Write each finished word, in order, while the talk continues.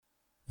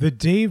The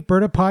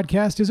Daveberta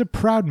Podcast is a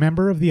proud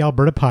member of the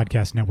Alberta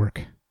Podcast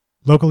Network.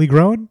 Locally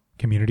grown,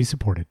 community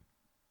supported.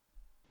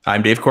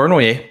 I'm Dave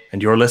Cournoyer,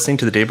 and you're listening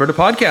to the Daveberta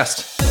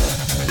Podcast.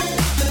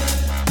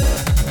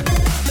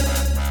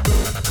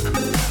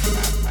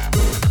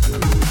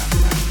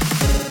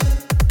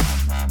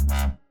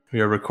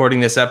 We are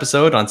recording this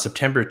episode on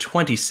September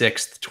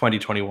 26th,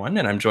 2021,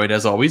 and I'm joined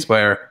as always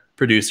by our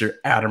producer,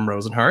 Adam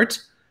Rosenhart.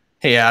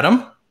 Hey,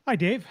 Adam. Hi,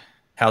 Dave.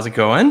 How's it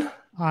going?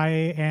 I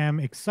am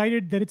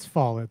excited that it's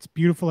fall. It's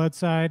beautiful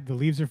outside. The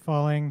leaves are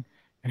falling.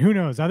 And who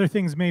knows, other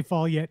things may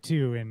fall yet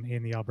too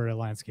in the Alberta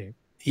landscape.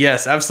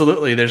 Yes,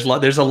 absolutely. There's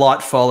a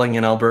lot falling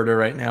in Alberta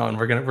right now, and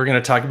we're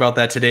gonna talk about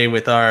that today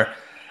with our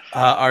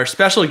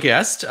special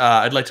guest.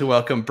 I'd like to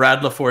welcome Brad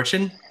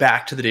Lafortune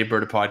back to the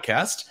Daveberta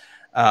Podcast.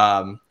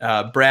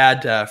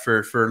 Brad,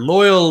 for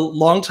loyal,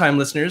 longtime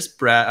listeners,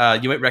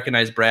 Brad, you might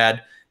recognize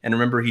Brad and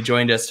remember he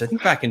joined us, I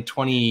think, back in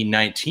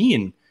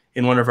 2019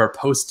 in one of our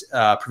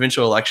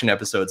post-provincial election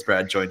episodes.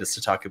 Brad joined us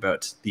to talk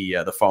about the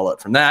fallout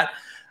from that.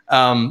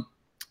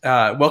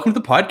 Welcome to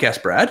the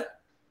podcast, Brad.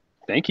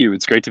 Thank you.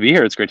 It's great to be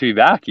here. It's great to be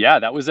back. Yeah,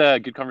 that was a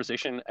good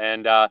conversation,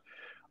 and I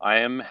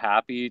am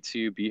happy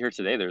to be here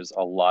today. There's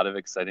a lot of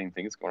exciting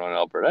things going on in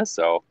Alberta,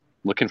 so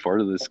looking forward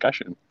to the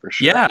discussion for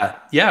sure.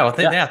 Yeah. Well,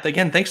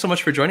 again, thanks so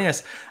much for joining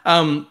us.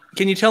 Can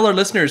you tell our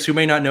listeners who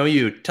may not know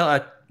you, tell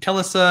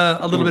us a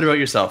little bit about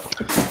yourself?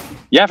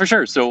 Yeah, for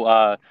sure.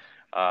 So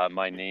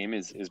my name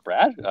is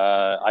Brad.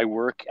 I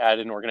work at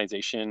an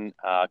organization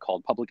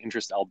called Public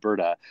Interest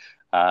Alberta,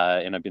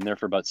 and I've been there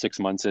for about 6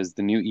 months as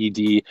the new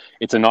ED.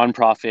 It's a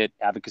nonprofit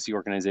advocacy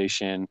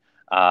organization,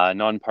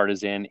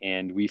 nonpartisan,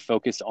 and we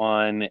focus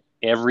on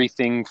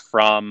everything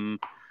from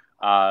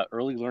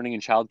early learning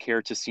and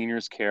childcare to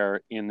seniors care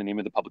in the name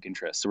of the public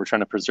interest. So we're trying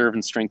to preserve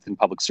and strengthen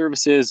public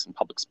services and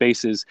public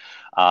spaces,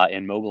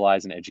 and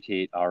mobilize and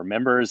educate our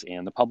members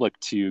and the public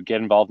to get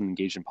involved and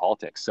engage in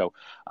politics. So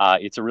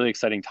it's a really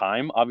exciting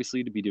time,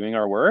 obviously, to be doing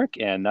our work,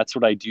 and that's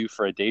what I do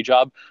for a day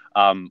job.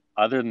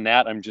 Other than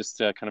that, I'm just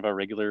kind of a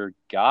regular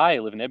guy. I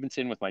live in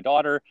Edmonton with my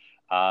daughter,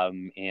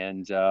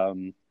 and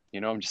I'm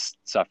just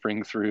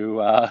suffering through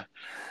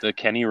the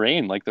Kenney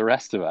rain like the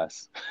rest of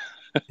us.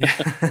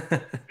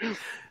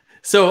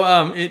 So,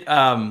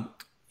 can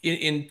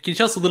you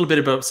tell us a little bit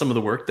about some of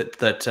the work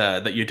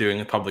that you're doing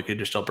with Public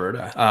Interest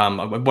Alberta?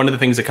 One of the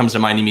things that comes to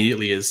mind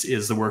immediately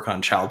is the work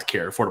on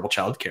childcare, affordable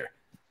childcare.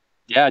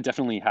 Yeah,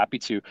 definitely happy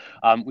to.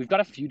 We've got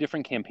a few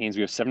different campaigns.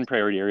 We have 7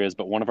 priority areas,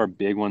 but one of our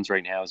big ones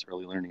right now is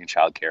early learning and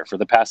childcare. For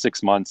the past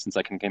 6 months since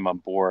I came on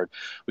board,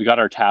 we got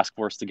our task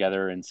force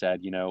together and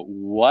said,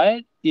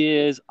 what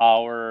is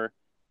our,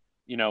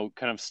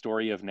 kind of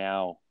story of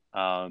now?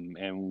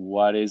 And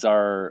what is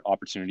our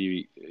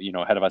opportunity,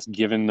 ahead of us,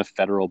 given the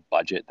federal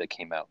budget that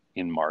came out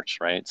in March,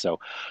 right? So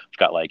we've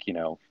got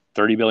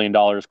 $30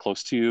 billion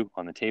close to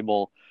on the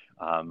table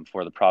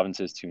for the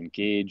provinces to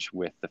engage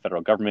with the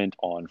federal government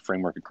on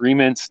framework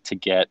agreements to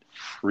get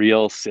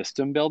real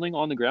system building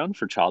on the ground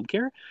for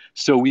childcare.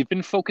 So we've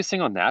been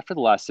focusing on that for the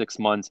last 6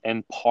 months,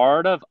 and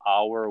part of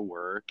our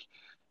work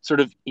sort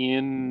of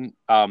in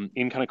kind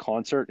of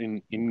concert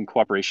in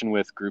cooperation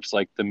with groups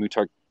like the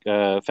Mutark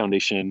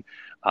Foundation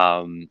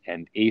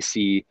and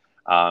AC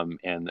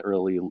and the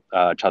Early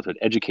Childhood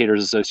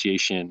Educators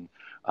Association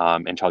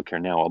and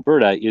Childcare Now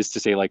Alberta is to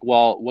say,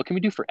 what can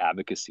we do for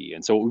advocacy?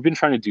 And so what we've been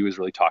trying to do is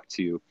really talk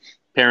to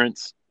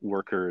parents,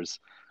 workers,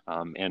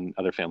 and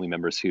other family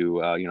members who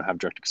have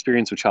direct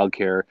experience with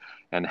childcare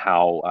and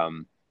how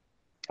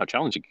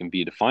challenging it can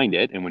be to find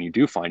it, and when you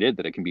do find it,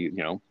 that it can be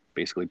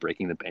basically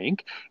breaking the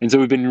bank. And so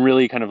we've been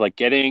really kind of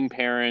getting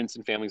parents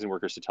and families and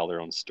workers to tell their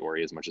own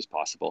story as much as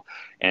possible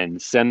and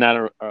send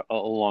that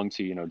along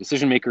to,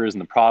 decision makers in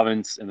the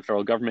province and the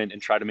federal government,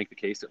 and try to make the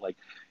case that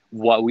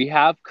what we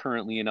have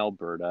currently in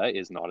Alberta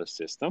is not a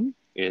system.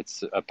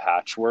 It's a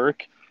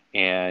patchwork,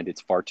 and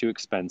it's far too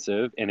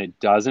expensive, and it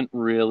doesn't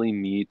really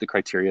meet the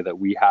criteria that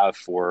we have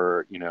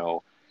for,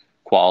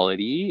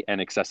 quality and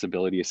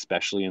accessibility,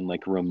 especially in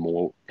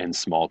remote and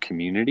small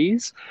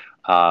communities.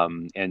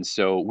 And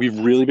so we've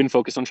really been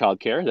focused on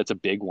childcare. That's a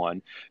big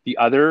one. The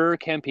other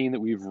campaign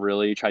that we've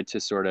really tried to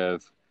sort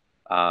of,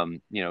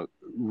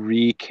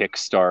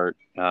 re-kickstart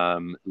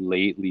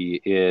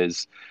lately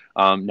is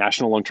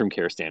national long-term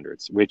care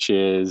standards, which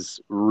is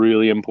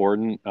really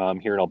important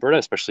here in Alberta,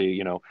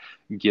 especially,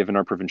 given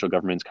our provincial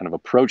government's kind of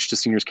approach to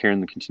seniors care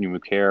and the continuum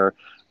of care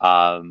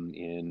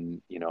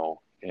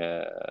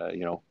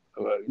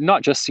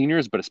not just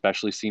seniors, but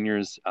especially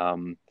seniors.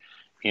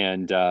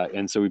 And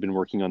so we've been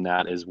working on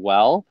that as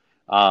well.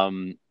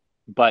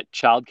 But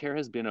childcare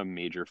has been a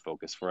major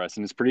focus for us,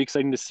 and it's pretty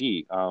exciting to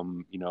see,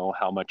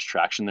 how much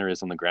traction there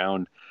is on the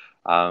ground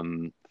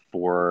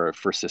for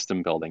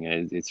system building.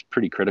 And it's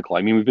pretty critical.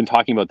 I mean, we've been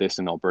talking about this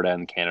in Alberta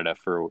and Canada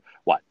for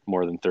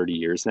more than 30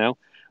 years now.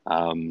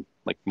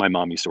 My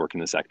mom used to work in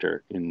the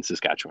sector in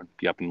Saskatchewan,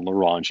 be up in La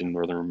Ronge in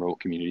northern remote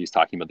communities,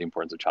 talking about the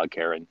importance of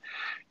childcare, and,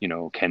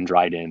 Ken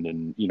Dryden,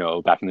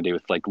 and, back in the day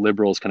with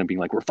liberals kind of being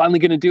we're finally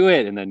going to do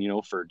it. And then,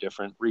 for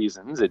different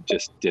reasons, it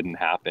just didn't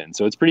happen.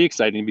 So it's pretty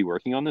exciting to be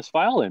working on this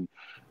file. And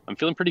I'm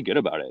feeling pretty good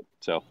about it.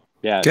 So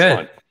yeah, it's good.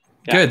 fun.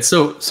 Yeah. Good.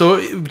 So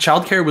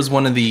childcare was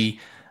one of the,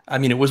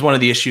 it was one of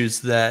the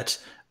issues that,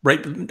 right.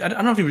 I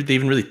don't know if they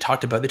even really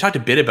talked about, they talked a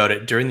bit about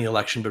it during the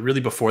election, but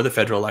really before the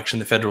federal election,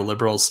 the federal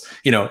Liberals,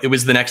 it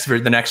was the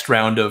next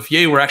round of,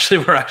 yay, we're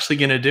actually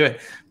going to do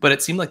it. But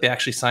it seemed like they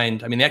actually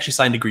signed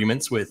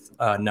agreements with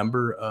a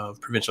number of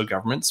provincial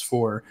governments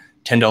for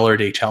 $10 a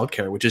day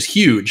childcare, which is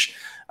huge.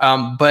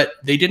 But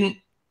they didn't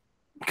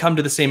come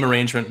to the same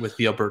arrangement with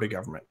the Alberta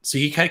government. So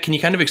can you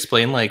kind of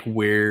explain like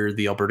where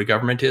the Alberta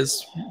government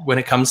is when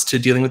it comes to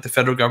dealing with the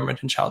federal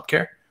government and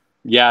childcare?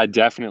 Yeah,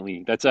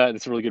 definitely. That's a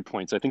really good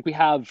point. So I think we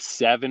have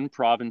 7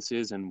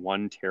 provinces and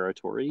 1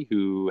 territory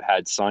who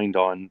had signed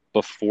on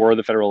before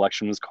the federal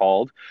election was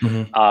called.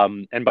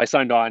 Mm-hmm. And by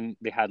signed on,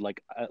 they had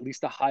like at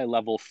least a high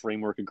level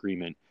framework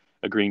agreement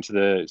agreeing to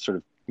the sort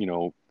of,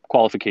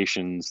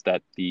 qualifications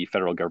that the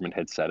federal government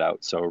had set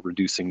out. So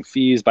reducing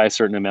fees by a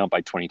certain amount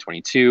by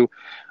 2022,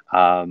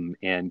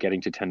 and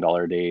getting to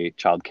 $10 a day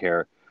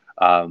childcare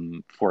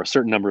for a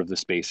certain number of the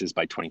spaces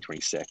by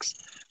 2026.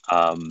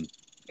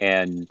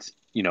 And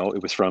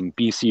it was from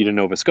BC to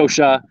Nova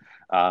Scotia.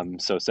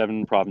 So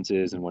 7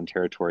 provinces and 1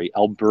 territory.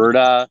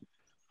 Alberta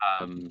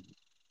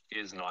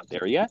is not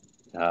there yet.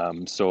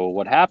 So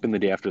what happened the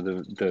day after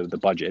the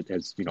budget,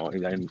 as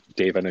and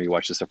Dave, I know you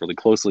watch this stuff really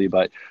closely,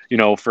 but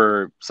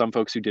for some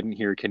folks who didn't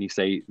hear Kenny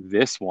say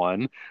this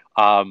one,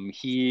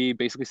 he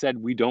basically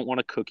said, we don't want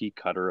a cookie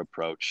cutter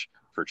approach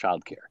for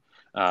childcare.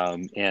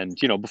 And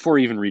before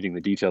even reading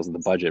the details of the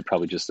budget,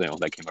 probably just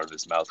that came out of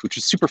his mouth, which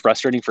is super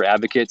frustrating for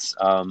advocates.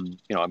 I'm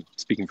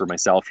speaking for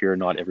myself here,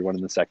 not everyone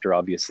in the sector,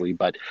 obviously,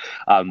 but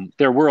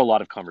there were a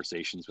lot of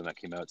conversations when that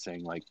came out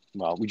saying like,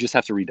 well, we just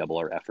have to redouble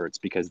our efforts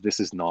because this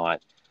is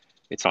not.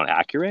 It's not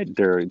accurate.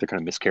 They're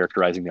kind of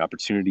mischaracterizing the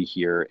opportunity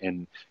here,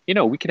 and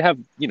we could have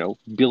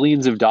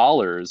billions of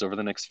dollars over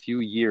the next few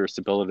years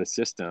to build a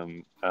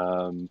system,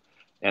 and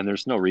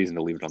there's no reason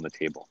to leave it on the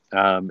table.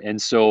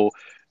 And so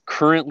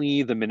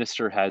currently, the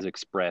minister has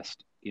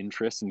expressed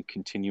interest in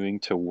continuing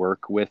to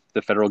work with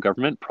the federal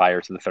government prior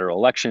to the federal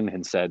election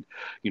and said,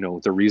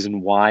 the reason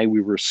why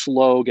we were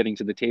slow getting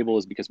to the table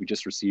is because we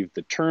just received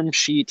the term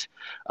sheet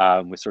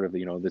with sort of,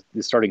 the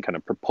starting kind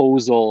of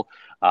proposal.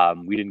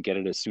 We didn't get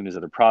it as soon as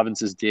other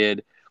provinces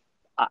did.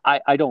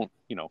 I don't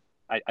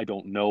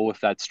know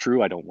if that's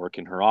true. I don't work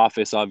in her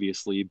office,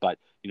 obviously, but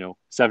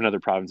 7 other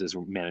provinces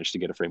managed to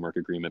get a framework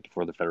agreement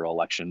before the federal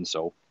election.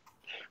 So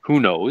who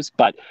knows?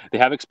 But they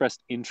have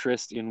expressed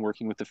interest in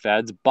working with the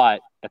feds.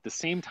 But at the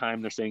same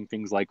time, they're saying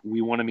things like,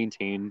 we want to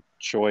maintain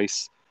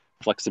choice,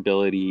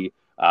 flexibility.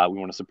 We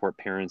want to support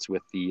parents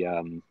with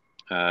the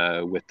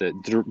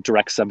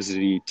direct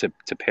subsidy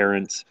to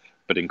parents,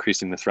 but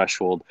increasing the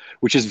threshold,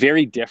 which is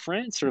very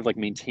different, sort of like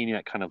maintaining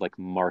that kind of like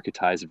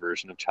marketized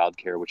version of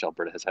childcare, which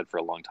Alberta has had for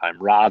a long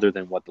time, rather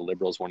than what the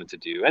Liberals wanted to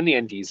do, and the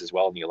NDs as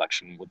well in the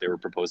election, what they were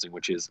proposing,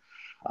 which is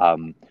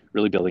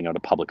really building out a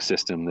public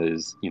system that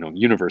is,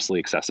 universally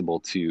accessible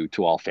to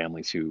all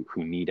families who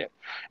need it.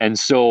 And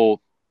so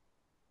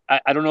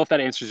I don't know if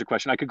that answers your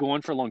question. I could go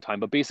on for a long time,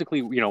 but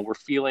basically, we're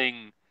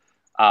feeling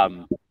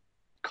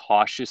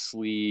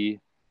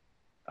cautiously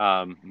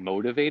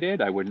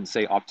motivated. I wouldn't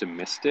say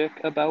optimistic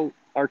about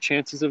our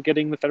chances of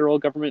getting the federal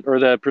government or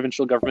the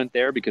provincial government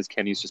there, because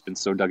Kenny's just been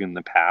so dug in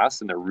the past,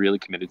 and they're really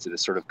committed to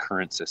this sort of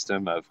current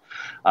system of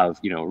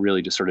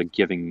really just sort of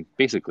giving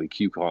basically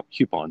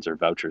coupons or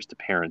vouchers to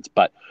parents.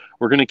 But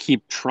we're going to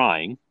keep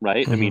trying,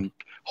 right? Mm-hmm. I mean,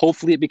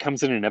 hopefully it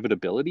becomes an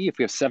inevitability if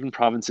we have 7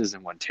 provinces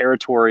and 1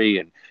 territory,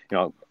 and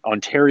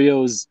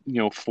Ontario's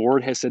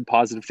Ford has said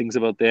positive things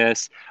about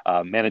this.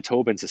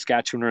 Manitoba and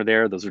Saskatchewan are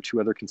there. Those are 2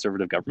 other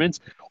conservative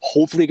governments.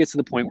 Hopefully it gets to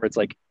the point where it's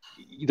like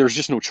there's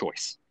just no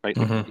choice, right?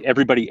 Mm-hmm.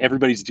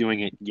 Everybody's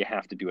doing it. You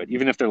have to do it,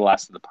 even if they're the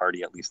last of the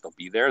party. At least they'll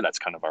be there. That's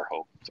kind of our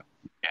hope. So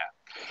yeah,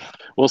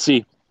 we'll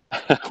see.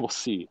 We'll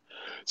see.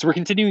 So we're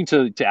continuing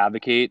to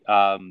advocate.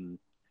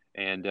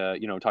 And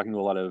talking to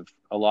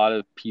a lot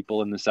of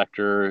people in the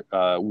sector.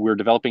 We're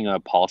developing a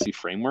policy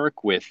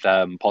framework with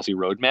policy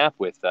roadmap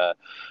with a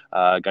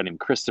guy named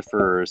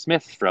Christopher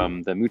Smith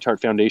from the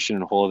Mootart Foundation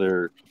and a whole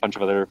other bunch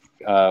of other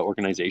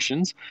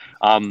organizations.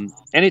 And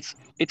it's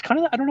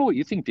kind of, I don't know what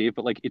you think, Dave,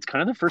 but like it's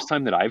kind of the first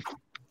time that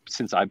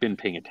since I've been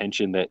paying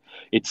attention, that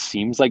it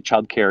seems like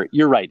childcare,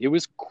 you're right, it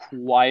was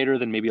quieter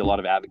than maybe a lot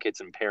of advocates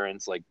and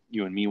parents like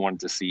you and me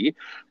wanted to see,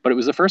 but it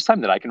was the first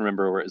time that I can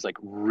remember where it was like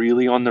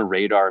really on the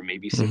radar,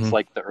 maybe since mm-hmm.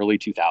 like the early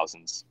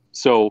 2000s.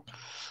 So,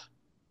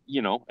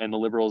 and the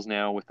Liberals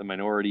now with the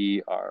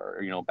minority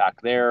are,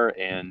 back there.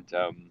 And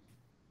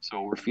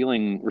so we're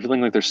feeling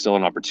like there's still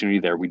an opportunity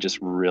there. We just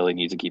really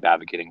need to keep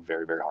advocating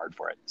very, very hard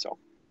for it. So.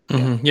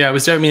 Mm-hmm. Yeah, it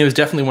was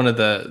definitely one of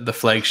the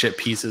flagship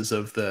pieces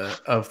of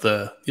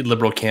the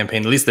Liberal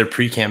campaign, at least their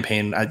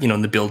pre-campaign.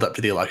 In the build up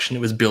to the election, it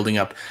was building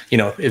up.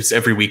 It's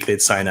every week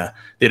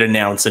they'd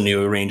announce a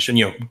new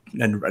arrangement.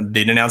 And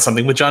they'd announce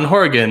something with John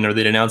Horgan, or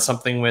they'd announce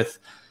something with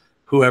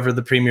whoever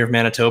the premier of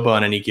Manitoba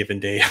on any given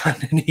day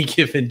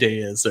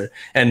is,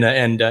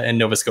 and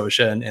Nova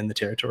Scotia and the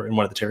territory and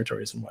one of the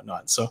territories and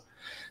whatnot. So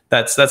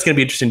that's going to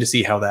be interesting to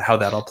see how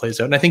that all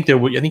plays out. And I think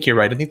I think you're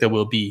right. I think there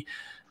will be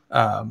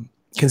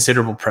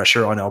considerable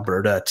pressure on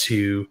Alberta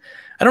to,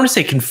 I don't want to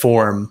say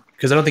conform,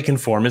 because I don't think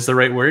conform is the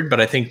right word, but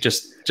I think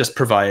just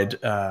provide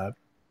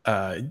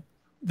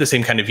the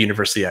same kind of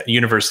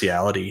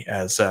universality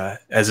as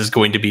is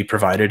going to be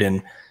provided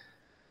in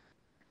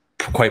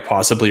quite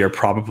possibly or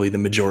probably the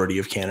majority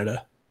of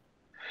Canada,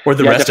 or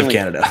the rest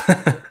definitely. of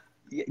Canada.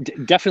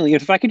 Definitely.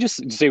 If I could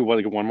just say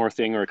one more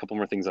thing or a couple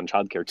more things on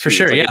childcare too. For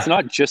sure, it's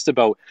not just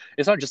about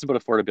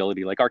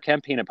affordability. Like, our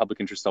campaign at Public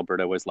Interest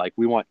Alberta was like,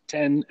 we want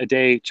 10 a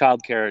day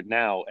childcare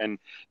now, and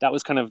that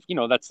was kind of,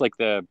 that's like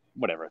the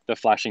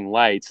flashing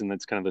lights, and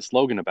that's kind of the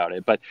slogan about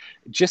it. But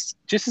just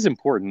as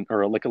important,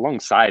 or like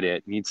alongside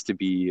it, needs to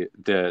be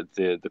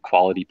the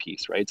quality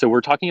piece, right? So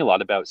we're talking a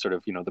lot about sort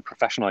of the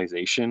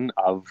professionalization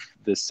of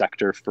this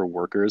sector for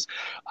workers.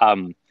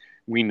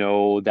 We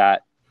know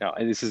that.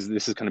 And this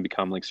is kind of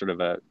become like sort of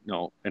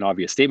an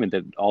obvious statement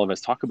that all of us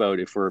talk about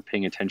if we're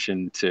paying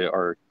attention to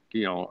our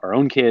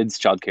own kids'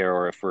 childcare,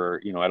 or if we're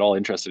at all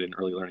interested in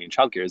early learning and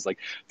childcare, is like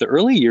the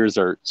early years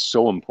are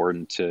so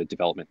important to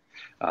development.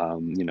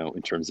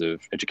 In terms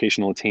of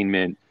educational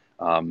attainment,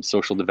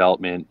 social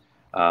development,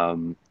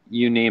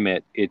 you name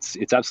it. It's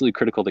absolutely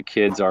critical that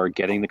kids are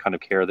getting the kind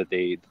of care that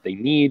they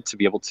need to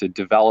be able to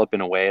develop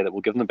in a way that will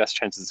give them the best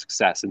chances of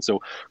success. And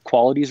so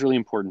quality is really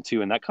important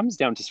too. And that comes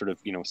down to sort of,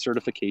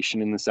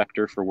 certification in the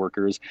sector for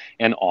workers,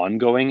 and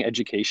ongoing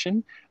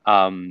education,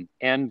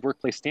 and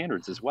workplace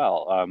standards as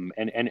well.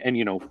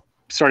 And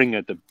starting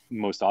at the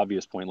most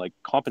obvious point, like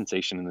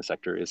compensation in the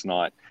sector is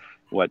not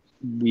what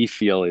we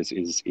feel is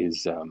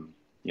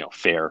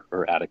fair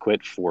or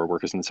adequate for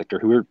workers in the sector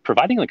who are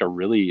providing like a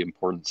really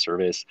important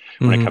service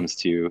when it comes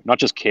to not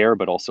just care,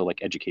 but also like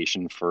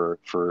education for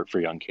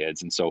young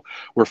kids. And so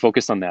we're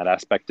focused on that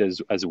aspect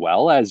as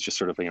well as just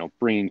sort of,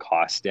 bringing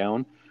costs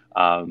down,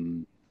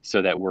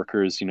 so that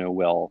workers,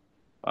 will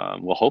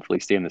hopefully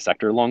stay in the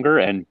sector longer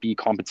and be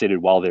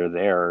compensated while they're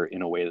there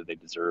in a way that they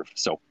deserve.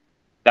 So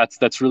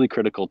that's really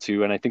critical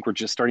too. And I think we're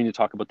just starting to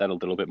talk about that a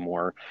little bit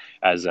more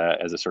as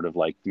a sort of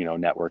like,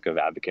 network of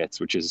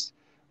advocates, which is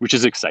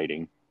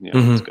exciting.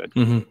 It's good.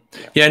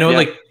 Yeah, I know.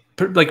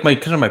 Like my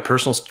kind of my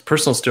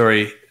personal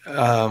story,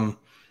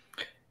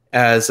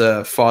 as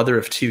a father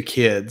of two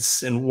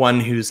kids, and one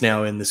who's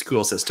now in the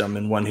school system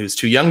and one who's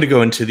too young to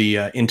go into the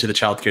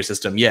childcare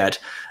system yet.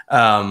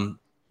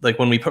 Like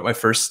when we put my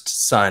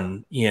first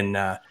son in,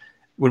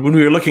 when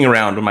we were looking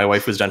around, when my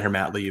wife was done her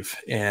mat leave,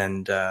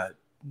 and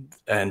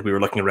we were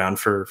looking around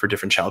for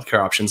different childcare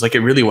options, like it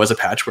really was a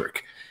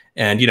patchwork.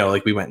 And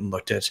like we went and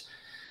looked at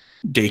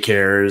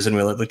daycares, and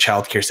we looked at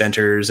childcare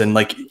centers, and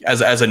like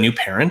as a new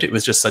parent, it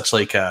was just such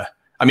like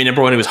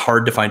number one, it was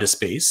hard to find a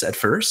space at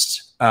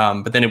first,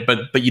 but then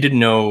but you didn't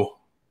know,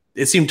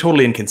 it seemed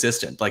totally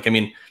inconsistent. Like,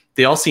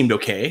 they all seemed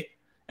okay,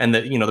 and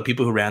the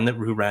people who ran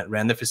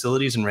the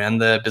facilities and ran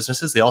the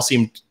businesses, they all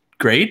seemed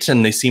great,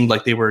 and they seemed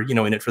like they were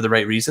in it for the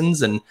right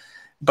reasons. And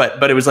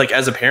but it was like,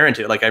 as a parent,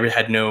 like I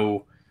had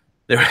no,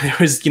 there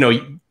was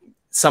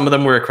some of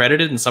them were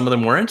accredited and some of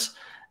them weren't.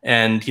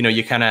 And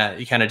you kind of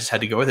just had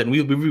to go with it. And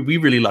we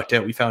really lucked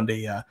out. We found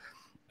a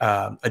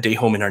day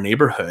home in our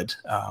neighborhood,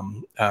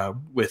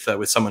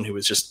 with someone who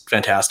was just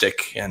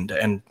fantastic,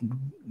 and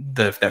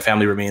that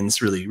family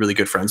remains really, really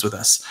good friends with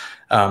us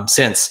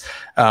since.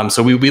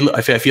 So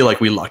I feel like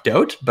we lucked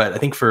out. But I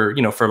think for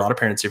a lot of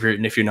parents,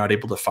 if you're not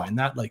able to find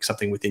that, like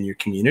something within your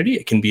community,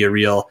 it can be a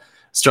real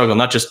struggle.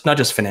 Not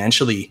just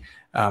financially,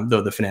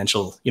 though the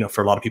financial,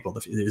 for a lot of people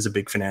it is a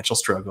big financial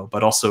struggle,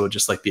 but also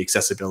just like the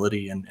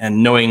accessibility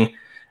and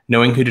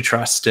knowing who to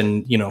trust,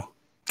 and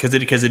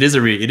because it is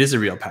a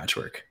real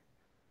patchwork.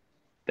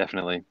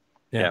 Definitely.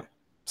 Yeah.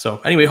 So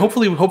anyway,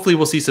 hopefully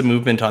we'll see some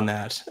movement on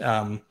that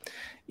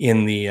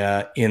in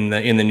the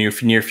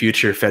near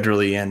future,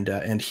 federally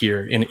and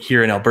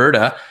here in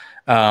Alberta,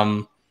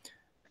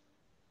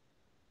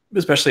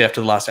 especially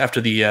after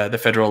the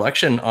federal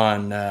election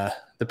on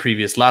the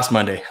previous last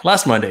Monday.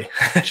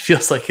 It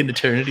feels like an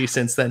eternity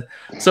since then.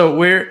 So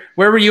where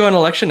were you on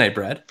election night,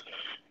 Brad?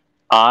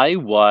 I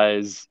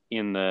was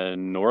in the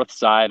north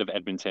side of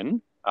Edmonton,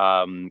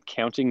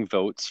 counting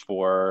votes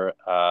for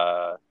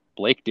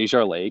Blake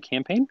Desjarlais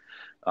campaign,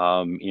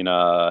 in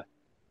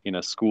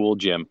a school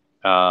gym,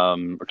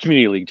 or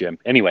community league gym.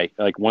 Anyway,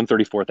 like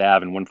 134th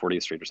Ave and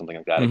 140th Street or something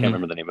like that. I can't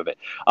remember the name of it.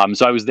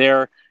 So I was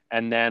there,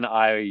 and then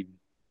I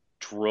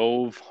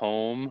drove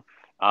home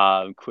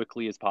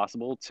quickly as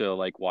possible to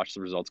like watch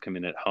the results come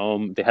in at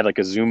home. They had like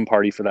a Zoom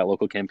party for that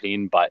local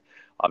campaign, but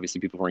obviously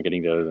people weren't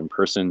getting together in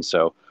person.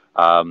 So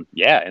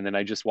and then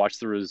I just watched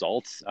the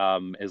results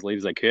as late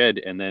as I could,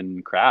 and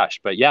then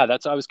crashed. But yeah,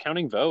 I was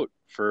counting vote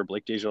for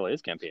Blake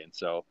Desjarlais' campaign.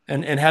 So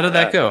and how did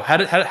that go? How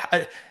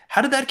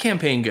did that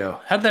campaign go?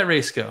 How did that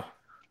race go?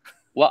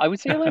 Well, I would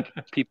say like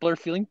people are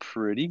feeling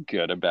pretty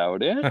good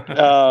about it.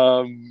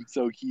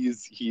 So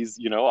he's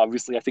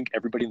obviously I think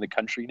everybody in the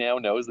country now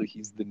knows that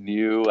he's the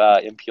new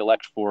MP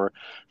elect for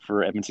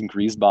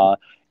Edmonton-Griesbach.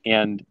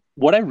 And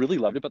what I really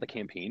loved about the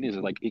campaign is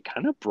like it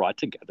kind of brought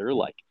together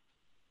like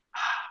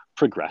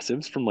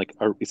progressives from like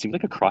it seemed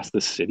like across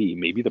the city,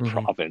 maybe the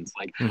province.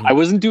 Like Mm-hmm. I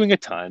wasn't doing a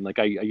ton. Like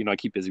I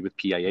keep busy with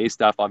PIA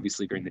stuff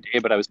obviously during the day,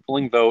 but I was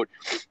pulling vote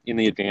in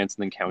the advance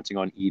and then counting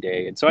on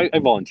E-Day. And so I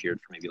volunteered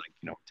for maybe like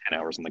 10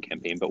 hours on the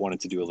campaign, but wanted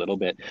to do a little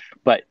bit.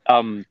 But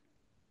like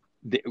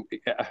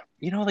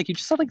you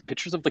just saw like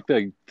pictures of like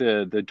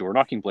the door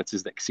knocking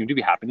blitzes that seem to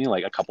be happening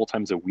like a couple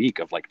times a week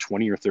of like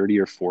 20 or 30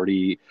 or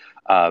 40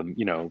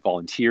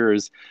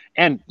 volunteers.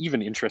 And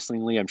even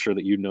interestingly, I'm sure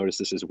that you noticed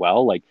this as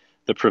well, like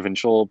the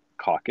provincial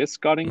caucus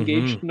got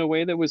engaged in a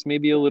way that was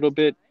maybe a little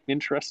bit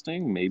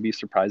interesting, maybe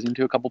surprising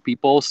to a couple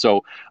people.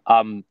 So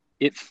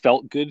it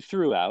felt good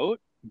throughout,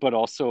 but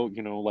also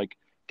like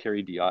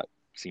Kerry Diotte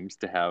seems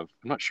to have,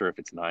 I'm not sure if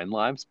it's 9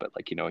 lives, but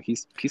like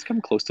he's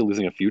come close to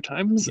losing a few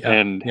times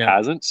and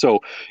hasn't.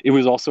 So it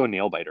was also a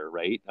nail biter,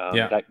 right?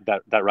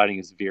 That riding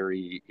is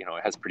very it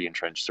has pretty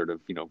entrenched sort of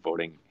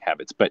voting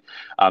habits, but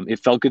it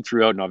felt good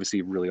throughout, and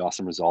obviously a really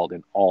awesome result.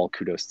 And all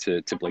kudos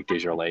to Blake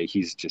Desjarlais.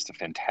 He's just a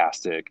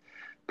fantastic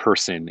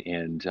person,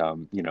 and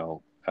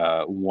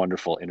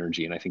wonderful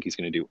energy, and I think he's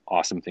going to do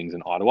awesome things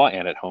in Ottawa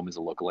and at home as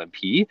a local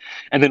MP.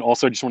 And then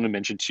also I just want to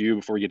mention too,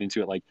 before we get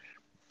into it, like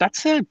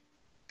that's a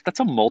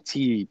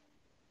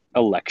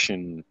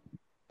multi-election,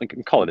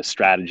 like call it a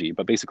strategy,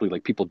 but basically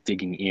like people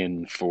digging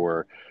in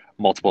for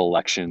multiple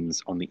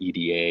elections on the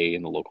EDA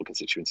and the local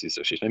constituency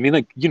association. I mean,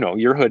 like,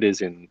 your hood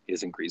is in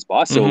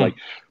Griesbach. So like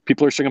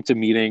people are showing up to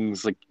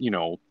meetings, like,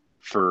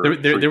 for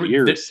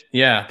years.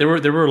 There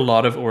were a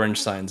lot of orange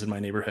signs in my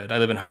neighborhood. I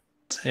live in,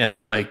 and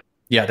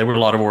there were a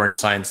lot of orange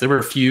signs. There were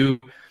a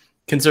few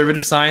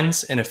conservative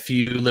signs and a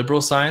few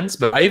liberal signs,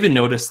 but I even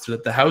noticed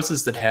that the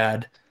houses that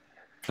had,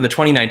 from the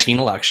 2019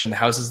 election, the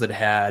houses that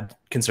had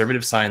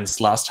conservative signs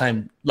last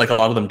time, like a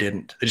lot of them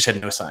didn't. They just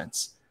had no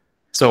signs.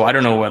 So I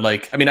don't know what,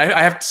 like, I mean,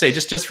 I have to say,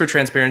 just for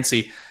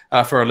transparency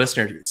for our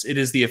listeners, it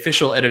is the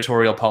official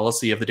editorial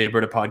policy of the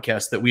Daveberta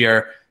Podcast that we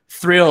are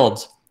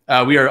thrilled.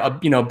 We are,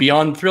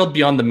 beyond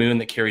the moon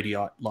that Kerry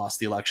Diotte lost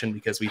the election,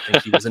 because we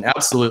think he was an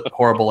absolute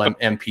horrible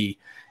MP.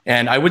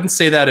 And I wouldn't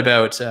say that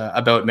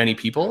about many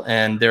people.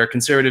 And there are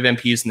conservative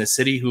MPs in the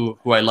city who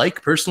I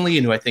like personally,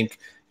 and who I think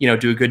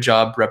do a good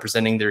job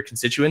representing their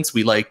constituents.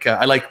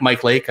 I like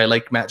Mike Lake. I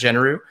like Matt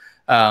Generou.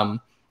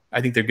 I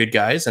think they're good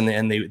guys,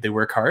 and they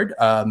work hard.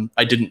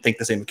 I didn't think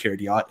the same of Kerry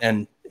Diotte,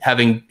 and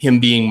having him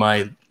being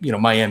my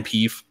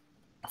MP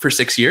for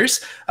 6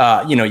 years,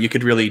 you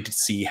could really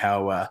see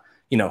how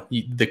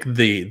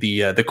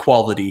the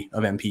quality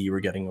of MP you were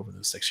getting over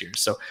those 6 years.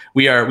 So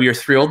we are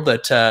thrilled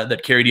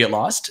that Kerry Diotte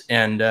lost,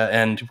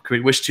 and we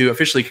wish to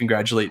officially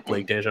congratulate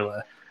Blake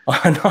Desjarlais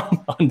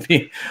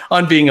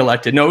on being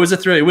elected. No, it was a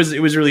thrill. It was a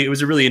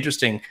really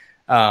interesting,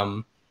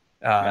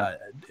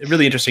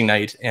 really interesting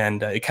night,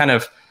 and it kind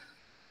of,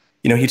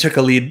 he took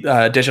a lead.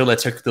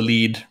 Desjarlais took the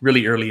lead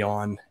really early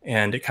on,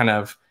 and it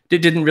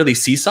didn't really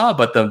seesaw,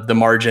 but the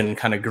margin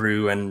kind of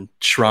grew and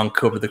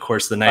shrunk over the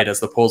course of the night as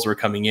the polls were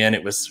coming in.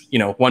 It was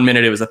 1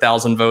 minute it was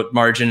 1,000 vote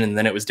margin, and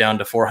then it was down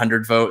to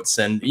 400 votes,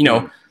 and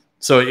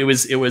so it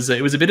was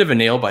a bit of a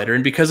nail biter.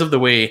 And because of the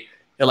way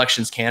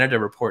Elections Canada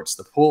reports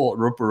the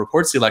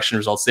election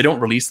results, they don't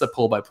release the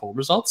poll by poll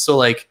results. So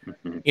like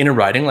in a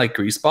riding like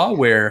Griesbach,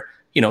 where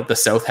the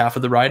south half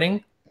of the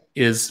riding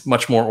is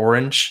much more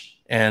orange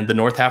and the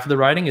north half of the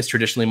riding is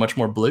traditionally much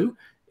more blue,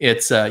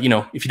 it's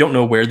if you don't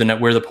know where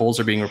the polls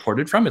are being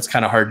reported from, it's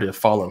kind of hard to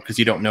follow, because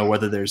you don't know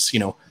whether there's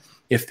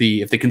if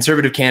the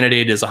conservative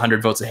candidate is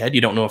 100 votes ahead,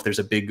 you don't know if there's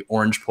a big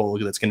orange poll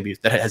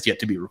that has yet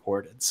to be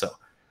reported. So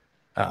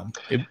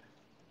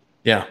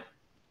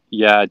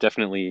Yeah,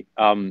 definitely.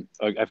 I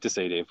have to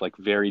say, Dave, like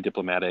very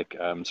diplomatic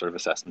sort of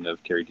assessment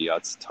of Kerry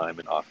Diotte's time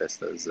in office.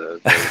 That was very,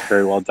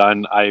 very well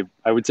done. I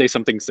would say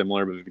something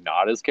similar, but maybe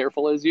not as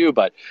careful as you,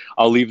 but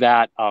I'll leave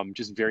that.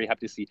 Just very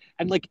happy to see.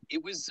 And like,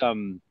 it was,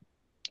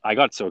 I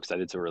got so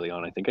excited so early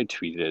on. I think I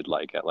tweeted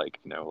like at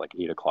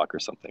 8 o'clock or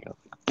something. I was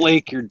like,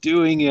 Blake, you're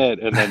doing it.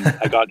 And then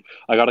I got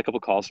a couple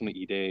calls from the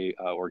E-Day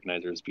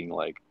organizers being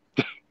like,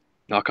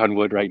 knock on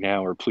wood right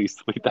now, or please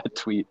delete that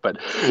tweet. But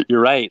you're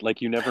right. Like,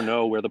 you never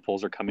know where the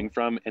polls are coming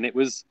from. And it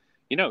was,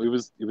 it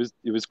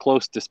was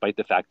close, despite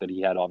the fact that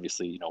he had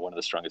obviously, one of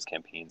the strongest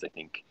campaigns, I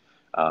think,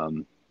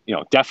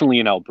 definitely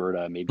in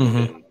Alberta, maybe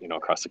even,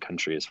 across the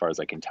country, as far as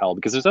I can tell,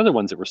 because there's other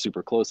ones that were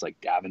super close, like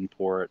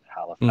Davenport,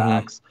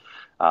 Halifax,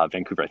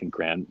 Vancouver, I think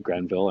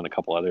Granville, and a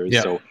couple others.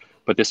 Yeah. So,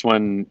 but this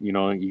one,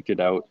 you did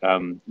out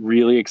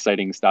really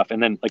exciting stuff.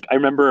 And then like, I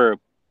remember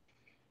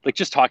like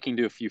just talking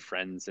to a few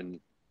friends and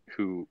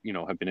who,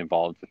 have been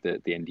involved with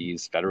the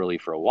NDs federally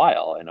for a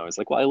while. And I was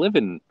like, well, I live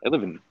in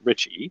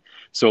Ritchie.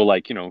 So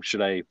like,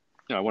 should I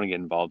want to get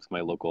involved with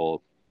my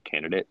local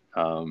candidate.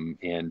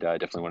 And I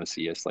definitely want to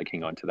see us like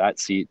hang on to that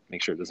seat,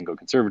 make sure it doesn't go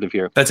conservative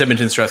here. That's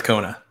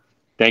Edmonton-Strathcona.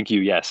 Thank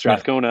you. Yes.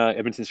 Strathcona, yeah.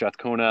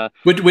 Edmonton-Strathcona.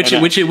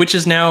 Which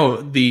is now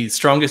the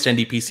strongest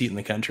NDP seat in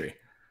the country.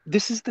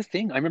 This is the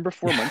thing. I remember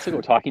 4 months ago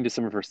talking to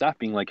some of her staff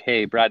being like,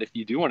 hey, Brad, if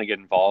you do want to get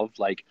involved,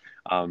 like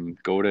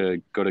go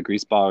to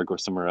Griesbach or go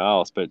somewhere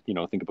else, but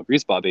think about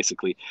Griesbach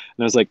basically.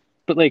 And I was like,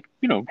 but like,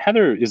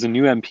 Heather is a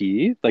new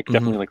MP, like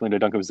definitely like Linda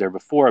Duncan was there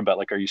before, but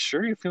like, are you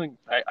sure you're feeling,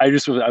 I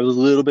was a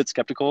little bit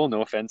skeptical,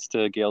 no offense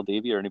to Gail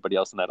Davey or anybody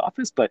else in that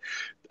office, but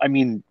I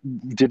mean,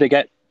 they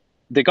got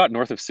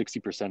north of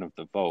 60% of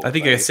the vote. I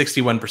think right? I got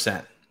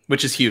 61%,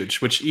 which is huge,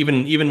 which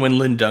even when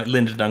Linda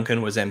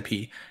Duncan was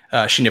MP,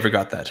 she never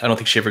got that. I don't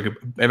think she ever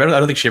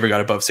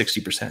got above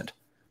 60%.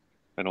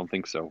 I don't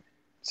think so.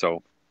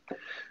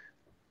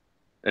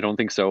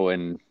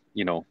 And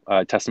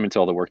testament to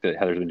all the work that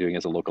Heather's been doing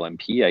as a local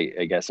MP,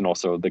 I guess, and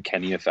also the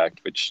Kenney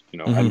effect, which,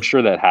 I'm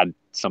sure that had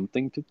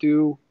something to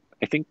do,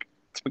 I think,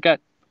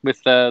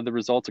 with the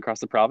results across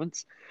the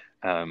province.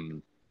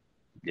 So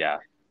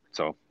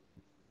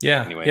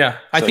yeah, anyway, yeah,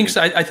 I think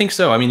so. I think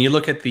so. I mean, you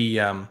look at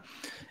the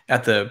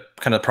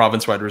kind of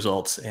province-wide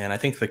results, and I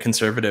think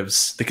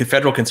the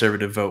federal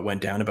conservative vote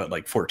went down about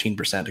like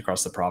 14%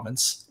 across the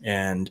province.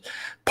 And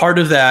part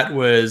of that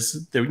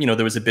was there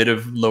was a bit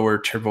of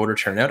lower voter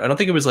turnout. I don't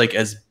think it was like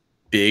as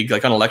big,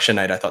 like on election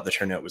night, I thought the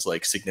turnout was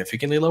like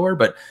significantly lower,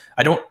 but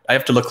I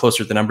have to look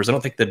closer at the numbers. I don't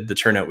think that the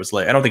turnout was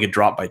I don't think it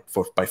dropped by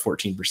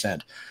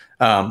 14%.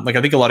 Like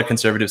I think a lot of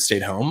conservatives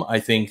stayed home. I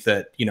think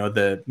that,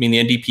 the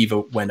NDP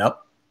vote went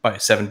up by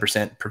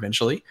 7%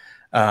 provincially.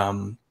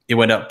 It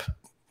went up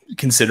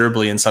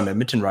considerably in some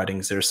Edmonton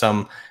ridings. There's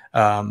some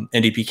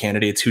NDP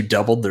candidates who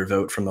doubled their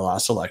vote from the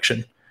last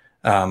election.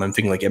 I'm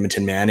thinking like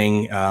Edmonton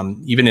Manning,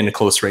 even in a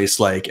close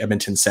race like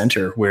Edmonton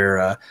Centre,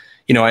 where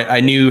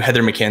I knew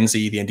Heather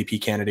McKenzie, the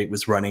NDP candidate,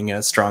 was running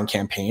a strong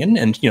campaign,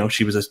 and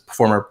she was a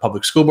former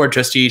public school board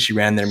trustee. She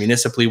ran there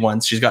municipally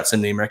once. She's got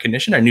some name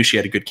recognition. I knew she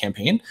had a good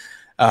campaign,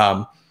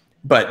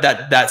 but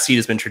that seat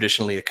has been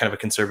traditionally a kind of a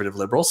conservative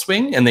liberal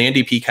swing, and the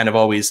NDP kind of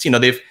always,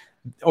 they've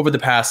over the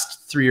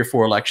past 3 or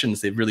 4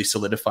 elections, they've really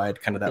solidified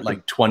kind of that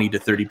like 20 to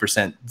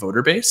 30%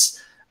 voter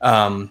base.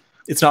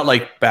 It's not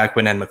like back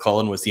when Ann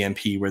McClellan was the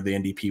MP where the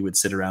NDP would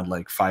sit around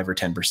like 5 or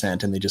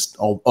 10% and they just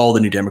all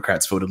the New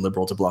Democrats voted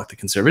Liberal to block the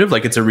Conservative.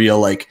 Like it's a real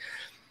like,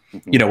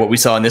 what we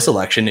saw in this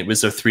election, it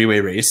was a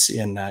 3-way race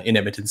in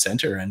Edmonton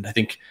Centre. And I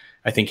think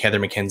Heather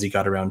McKenzie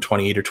got around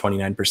 28 or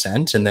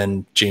 29%. And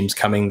then James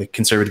Cumming, the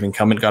Conservative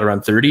incumbent, got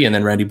around 30. And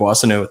then Randy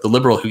Boissonneau, the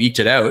Liberal who eked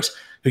it out,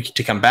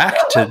 to come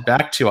back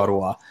to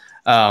Ottawa.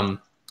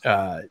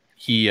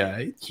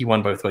 He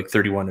won by like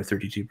 31 or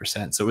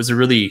 32%. So it was a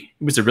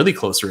really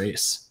close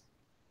race.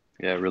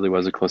 Yeah, it really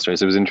was a close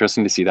race. It was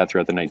interesting to see that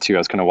throughout the night too. I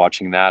was kind of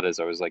watching that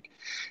as I was like,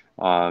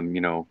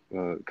 kind of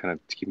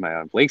to keep my eye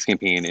on Blake's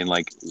campaign, and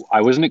like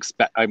I wasn't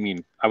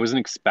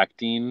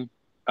expecting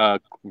a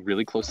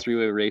really close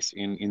 3-way race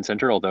in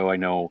Centre. Although I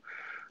know,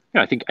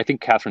 I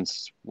think Catherine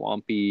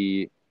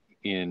Swampy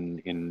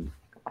in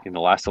the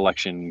last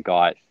election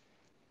got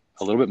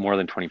a little bit more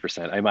than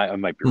 20%. I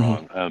might be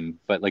wrong.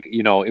 But like,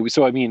 it was,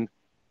 so, I mean,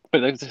 but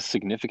that's a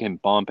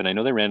significant bump. And I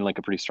know they ran like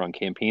a pretty strong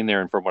campaign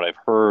there. And from what I've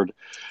heard,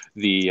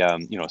 the,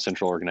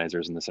 central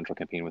organizers in the central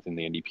campaign within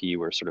the NDP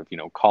were sort of,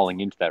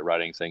 calling into that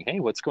riding saying, hey,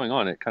 what's going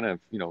on? It kind of,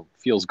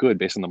 feels good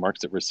based on the marks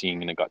that we're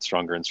seeing. And it got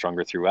stronger and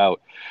stronger throughout.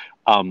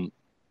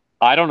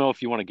 I don't know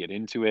if you want to get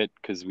into it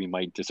because we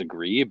might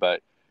disagree,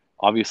 but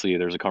obviously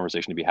there's a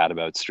conversation to be had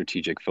about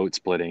strategic vote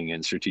splitting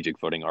and strategic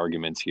voting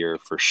arguments here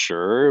for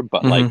sure.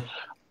 But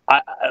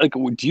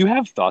do you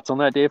have thoughts on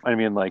that, Dave? I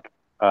mean, like,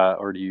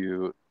 or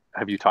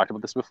have you talked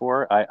about this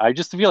before? I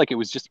just feel like it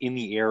was just in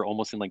the air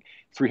almost in like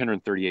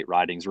 338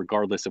 ridings,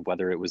 regardless of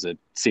whether it was a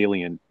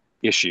salient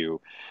issue.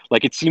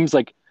 Like, it seems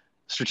like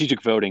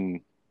strategic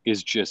voting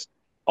is just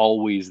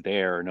always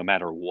there no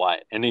matter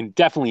what. And then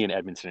definitely in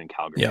Edmonton and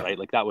Calgary, right?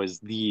 Like that was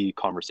the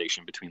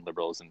conversation between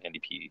Liberals and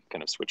NDP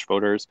kind of switch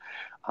voters.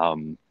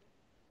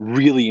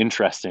 Really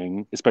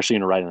interesting, especially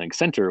in a riding like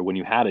Centre, when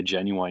you had a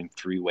genuine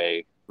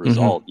 3-way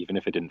result, even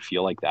if it didn't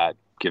feel like that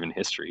given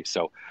history.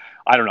 So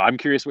I don't know. I'm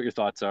curious what your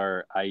thoughts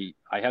are. I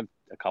have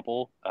a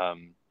couple,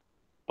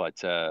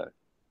 but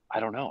I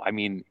don't know. I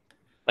mean,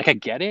 like, I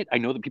get it. I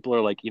know that people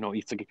are like,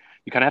 it's like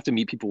you kind of have to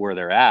meet people where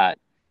they're at.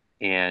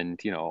 And,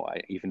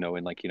 I even know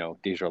in like,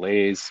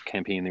 Desjarlais'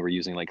 campaign, they were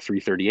using like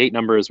 338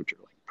 numbers, which are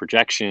like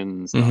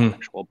projections, not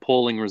actual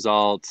polling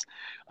results.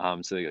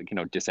 So they,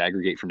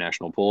 disaggregate from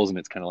national polls. And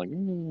it's kind of like,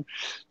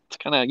 it's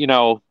kind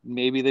of,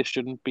 maybe they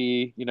shouldn't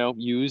be,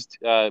 used.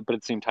 But at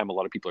the same time, a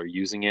lot of people are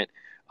using it.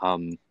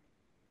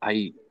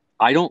 I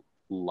don't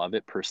love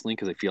it personally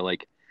because I feel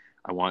like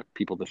I want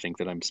people to think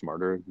that I'm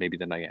smarter maybe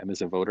than I am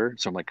as a voter.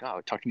 So I'm like,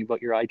 oh, talking to you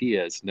about your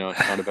ideas. No, it's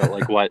not about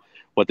like what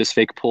this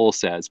fake poll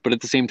says. But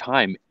at the same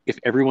time, if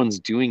everyone's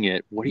doing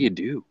it, what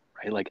do?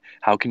 Right? Like,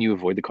 how can you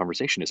avoid the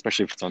conversation,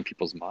 especially if it's on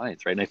people's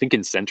minds, right? And I think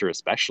in Centre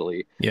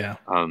especially,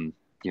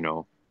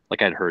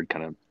 like I'd heard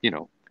kind of,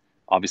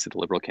 obviously the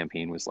Liberal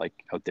campaign was like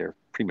out there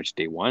pretty much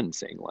day one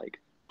saying like,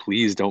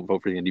 please don't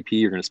vote for the NDP.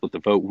 You're going to split the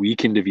vote. We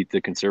can defeat the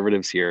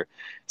Conservatives here.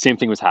 Same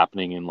thing was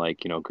happening in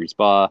like,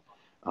 Griesbach,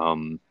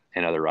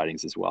 and other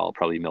ridings as well,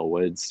 probably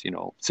Millwoods,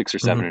 6 or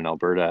 7 in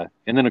Alberta,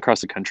 and then across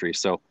the country.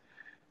 So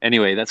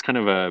anyway, that's kind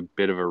of a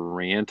bit of a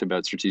rant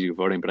about strategic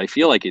voting, but I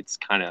feel like it's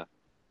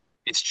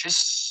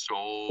just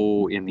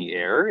so in the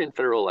air in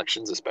federal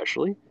elections,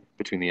 especially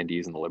between the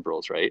NDs and the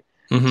Liberals, right?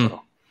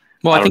 So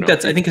Well, I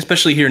think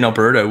especially here in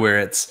Alberta, where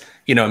it's,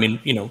 you know, I mean,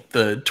 you know,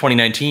 the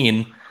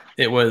 2019,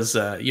 it was,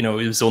 you know,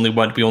 it was only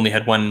one, we only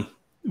had one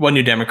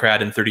New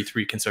Democrat and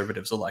 33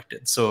 Conservatives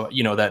elected. So,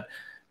 you know, that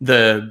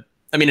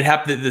I mean, it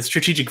happened, the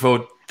strategic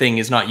vote thing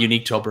is not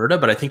unique to Alberta,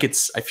 but I think it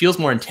feels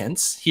more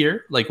intense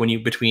here. Like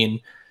when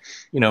between,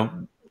 you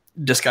know,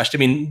 discussion,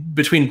 I mean,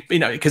 between, you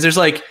know, because there's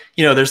like,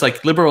 you know, there's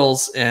like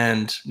liberals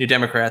and New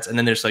Democrats, and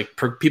then there's like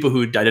people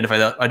who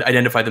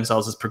identify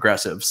themselves as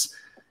progressives.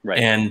 Right.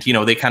 And, you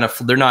know,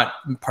 they're not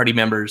party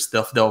members.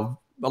 They'll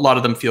a lot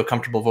of them feel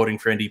comfortable voting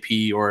for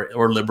NDP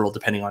or Liberal,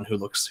 depending on who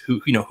looks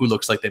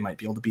like they might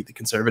be able to beat the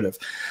Conservative.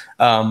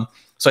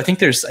 So I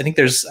think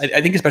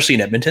especially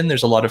in Edmonton,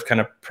 there's a lot of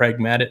kind of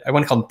pragmatic, I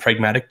want to call them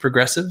pragmatic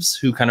progressives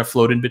who kind of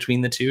float in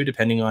between the two,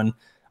 depending on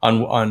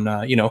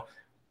you know,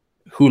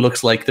 who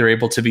looks like they're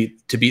able to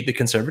beat the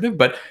Conservative.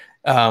 But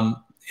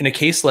in a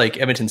case like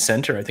Edmonton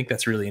Centre, I think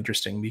that's really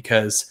interesting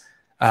because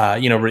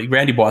you know,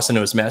 Randy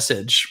Boissonneau's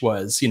message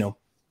was, you know,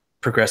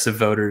 progressive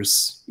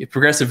voters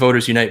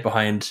unite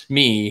behind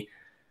me,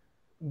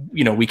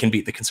 you know, we can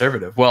beat the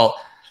Conservative. Well,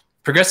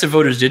 progressive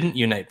voters didn't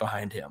unite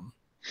behind him.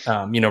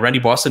 You know, Randy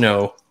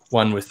Boissonneau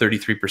won with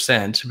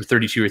 33%, with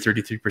 32 or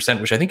 33%,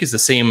 which I think is the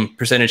same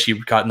percentage he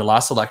got in the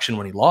last election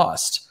when he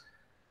lost.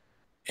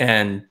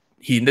 And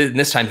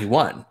this time he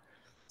won.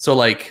 So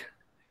like,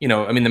 you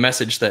know, I mean, the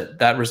message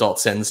that result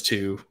sends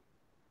to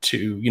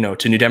you know,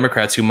 to New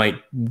Democrats who might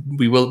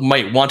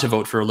want to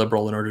vote for a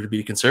Liberal in order to be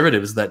a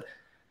Conservative is that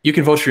you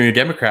can vote for a New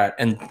Democrat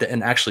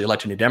and actually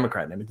elect a New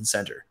Democrat in Edmonton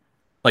Centre,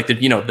 like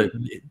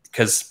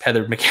because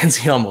Heather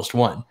McKenzie almost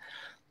won.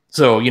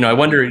 So, you know, I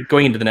wonder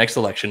going into the next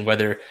election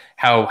whether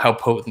how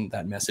potent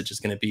that message is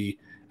going to be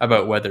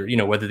about whether the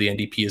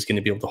NDP is going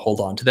to be able to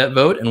hold on to that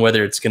vote, and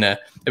whether it's going to,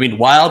 I mean,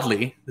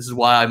 wildly. This is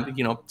why I'm,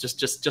 you know,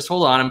 just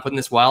hold on. I'm putting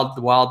this wild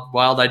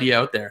idea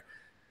out there.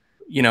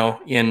 You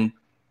know, in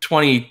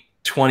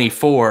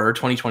 2024 or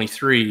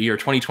 2023 or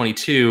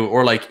 2022,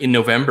 or like in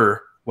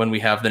November when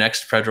we have the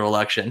next federal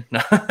election,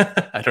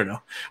 I don't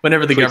know,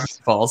 whenever the government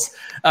falls,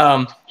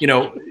 you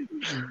know,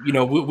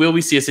 will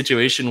we see a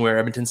situation where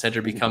Edmonton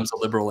Centre becomes a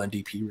Liberal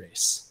NDP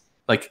race?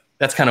 Like,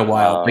 that's kind of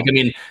wild. Wow. Like, I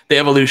mean, the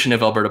evolution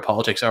of Alberta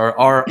politics are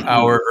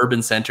our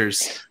urban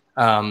centres.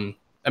 I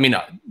mean,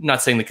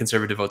 not saying the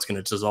Conservative vote's going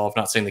to dissolve,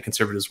 not saying the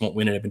Conservatives won't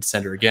win in Edmonton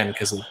Centre again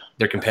because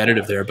they're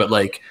competitive there, but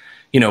like,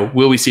 you know,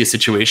 will we see a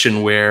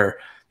situation where,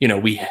 you know,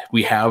 we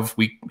have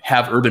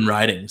urban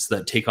ridings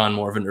that take on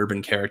more of an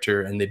urban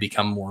character and they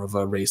become more of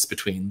a race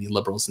between the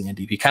Liberals and the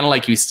NDP, kind of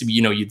like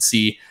you'd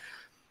see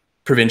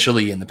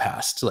provincially in the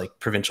past, like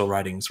provincial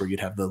ridings where you'd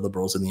have the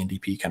Liberals and the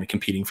NDP kind of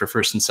competing for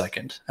first and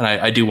second. And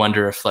I do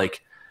wonder if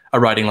like a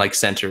riding like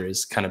Centre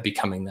is kind of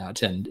becoming that.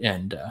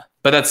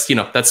 But that's, you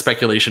know, that's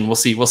speculation. We'll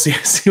see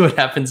what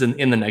happens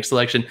in the next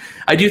election.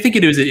 I do think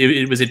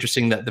it was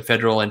interesting that the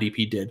federal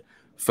NDP did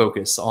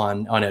focus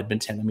on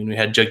Edmonton. I mean, we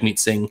had Jagmeet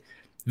Singh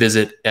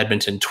visit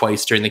Edmonton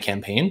twice during the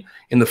campaign.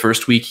 In the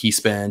first week, he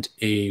spent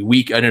the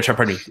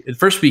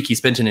first week he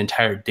spent an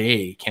entire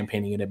day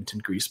campaigning in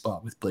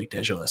Edmonton-Griesbach with Blake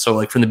Desjarlais. So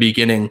like from the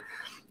beginning,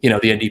 you know,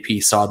 the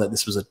NDP saw that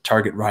this was a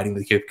target riding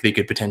that they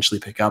could potentially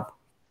pick up.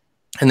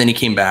 And then he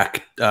came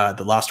back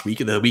the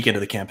weekend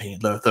of the campaign,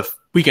 the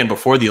weekend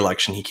before the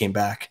election, he came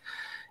back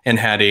and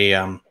had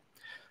a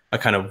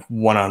kind of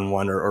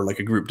one-on-one or like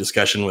a group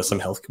discussion with some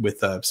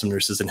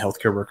nurses and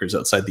healthcare workers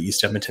outside the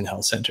East Edmonton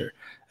Health Centre.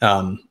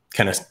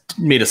 Kind of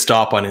made a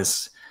stop on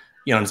his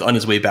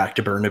way back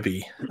to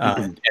Burnaby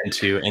and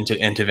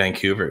to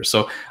Vancouver.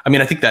 So, I mean,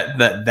 I think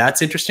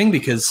that's interesting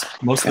because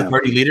most of the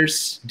party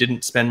leaders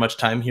didn't spend much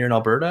time here in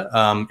Alberta.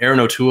 Aaron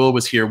O'Toole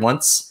was here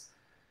once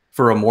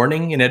for a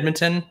morning in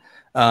Edmonton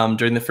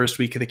during the first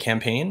week of the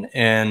campaign,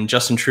 and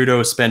Justin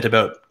Trudeau spent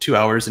about 2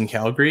 hours in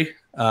Calgary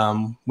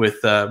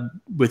with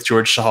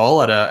George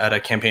Chahal at a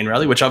campaign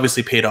rally, which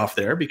obviously paid off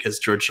there because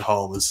George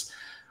Chahal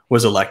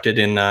was elected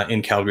in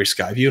Calgary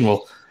Skyview and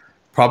will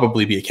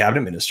probably be a cabinet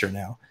minister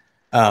now.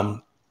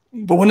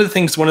 But one of the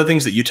things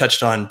that you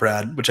touched on,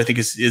 Brad, which I think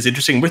is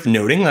interesting, worth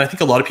noting, and I think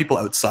a lot of people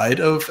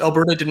outside of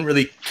Alberta didn't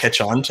really catch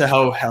on to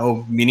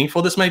how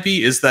meaningful this might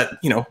be, is that,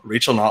 you know,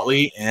 Rachel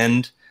Notley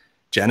and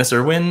Janice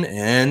Irwin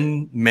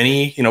and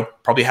many, you know,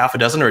 probably half a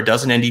dozen or a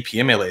dozen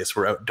NDP MLAs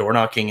were out door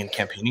knocking and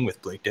campaigning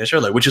with Blake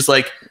Desjarlais, which is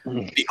like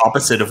the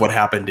opposite of what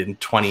happened in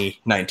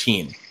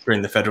 2019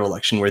 during the federal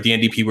election, where the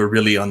NDP were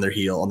really on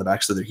the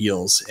backs of their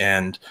heels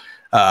and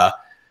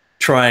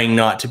trying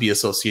not to be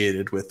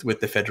associated with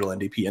the federal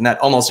NDP. And that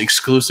almost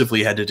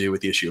exclusively had to do with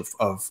the issue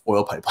of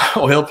oil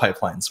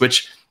pipelines,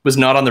 which was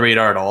not on the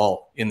radar at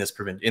all in this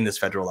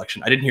federal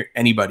election. I didn't hear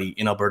anybody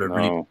in Alberta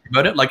really talk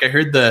about it. Like, I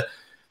heard the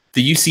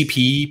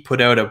UCP put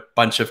out a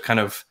bunch of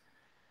kind of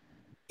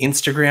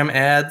Instagram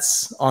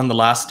ads on the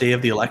last day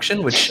of the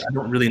election, which I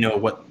don't really know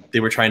what they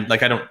were trying.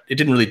 Like,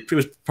 it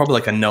was probably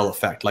like a null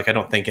effect. Like, I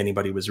don't think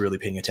anybody was really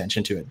paying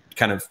attention to it,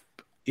 kind of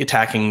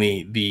attacking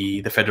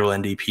the federal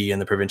NDP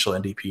and the provincial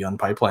NDP on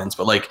pipelines.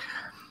 But like,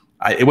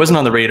 it wasn't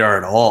on the radar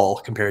at all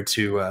compared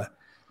to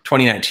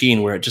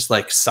 2019, where it just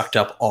like sucked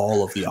up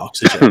all of the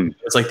oxygen.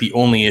 It's like the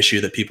only issue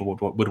that people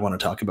would want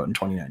to talk about in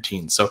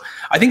 2019. So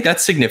I think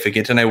that's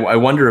significant. And I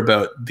wonder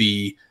about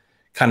the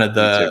kind of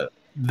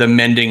the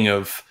mending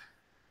of,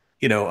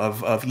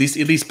 of at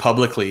least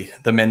publicly,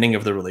 the mending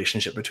of the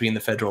relationship between the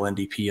federal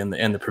NDP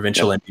and the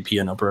provincial NDP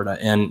in Alberta.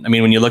 And I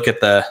mean, when you look at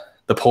the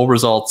poll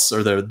results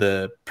or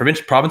the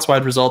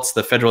province-wide results,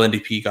 the federal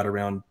NDP got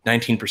around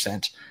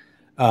 19%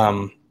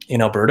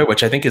 in Alberta,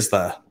 which I think is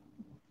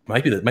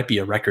might be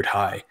a record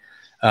high.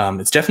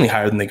 It's definitely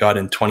higher than they got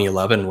in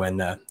 2011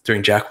 when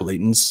during Jack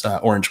Layton's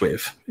Orange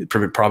Wave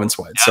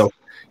province-wide. So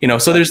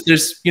so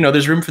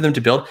there's room for them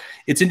to build.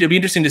 It'll be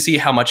interesting to see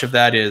how much of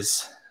that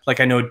is, like,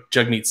 I know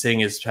Jagmeet Singh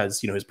has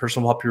his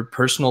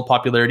personal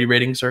popularity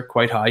ratings are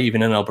quite high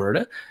even in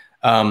Alberta,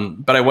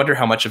 but I wonder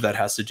how much of that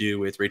has to do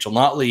with Rachel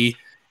Notley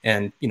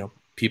and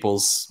people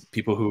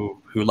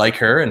who like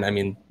her, and I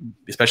mean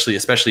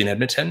especially in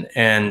Edmonton,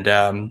 and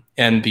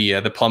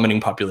the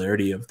plummeting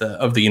popularity of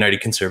the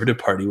United Conservative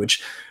Party,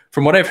 which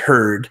from what I've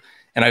heard,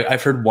 and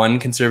I've heard one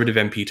Conservative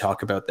MP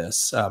talk about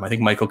this. I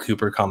think Michael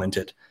Cooper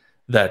commented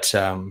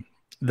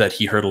that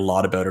he heard a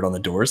lot about it on the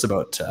doors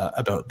about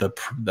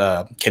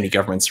the Kenney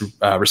government's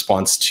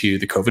response to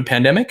the COVID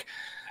pandemic.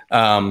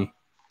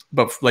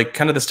 But like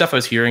kind of the stuff I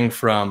was hearing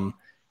from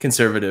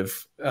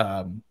Conservative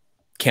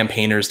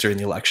campaigners during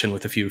the election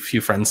with a few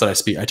friends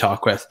that I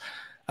talk with,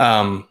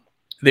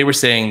 they were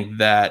saying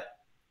that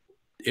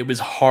it was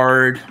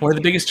hard. One of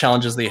the biggest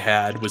challenges they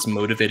had was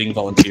motivating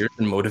volunteers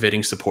and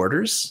motivating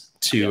supporters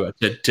to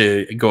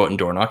go out and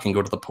door knock and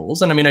go to the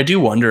polls. And I mean, I do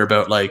wonder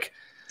about like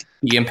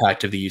the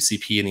impact of the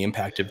UCP and the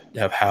impact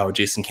of how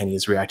Jason Kenney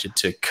has reacted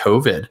to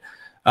COVID,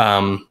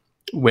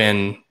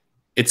 when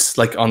it's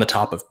like on the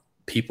top of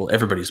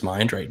everybody's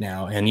mind right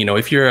now. And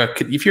if you're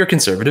a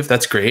conservative,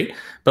 that's great,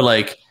 but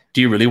like, do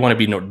you really want to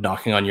be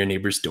knocking on your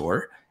neighbor's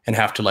door and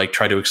have to like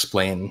try to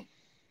explain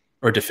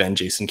or defend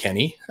Jason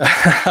Kenney?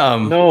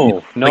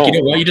 No. Like, you know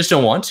what? You just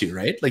don't want to,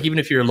 right? Like, even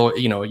if you're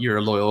you're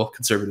a loyal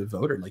conservative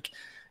voter, like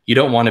you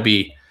don't want to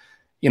be,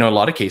 in a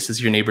lot of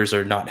cases, your neighbors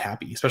are not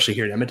happy, especially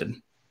here in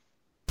Edmonton.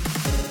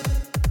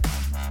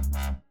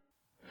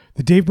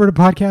 The Daveberta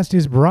Podcast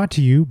is brought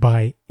to you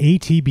by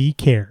ATB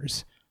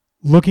Cares.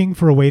 Looking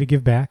for a way to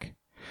give back?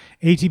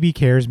 ATB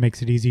Cares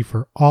makes it easy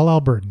for all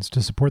Albertans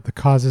to support the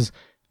causes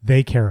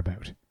they care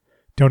about.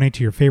 Donate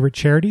to your favorite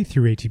charity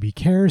through ATB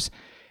Cares,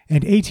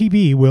 and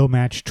ATB will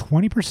match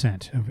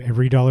 20% of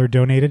every dollar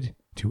donated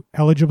to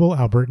eligible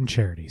Albertan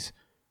charities.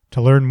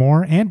 To learn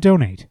more and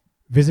donate,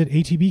 visit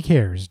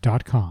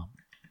atbcares.com.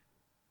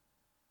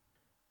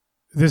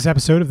 This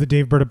episode of the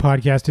Daveberta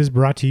Podcast is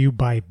brought to you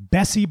by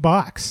Bessie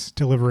Box,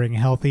 delivering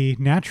healthy,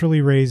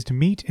 naturally raised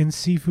meat and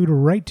seafood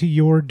right to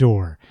your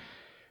door.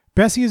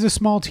 Bessie is a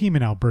small team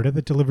in Alberta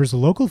that delivers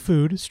local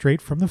food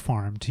straight from the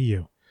farm to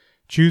you.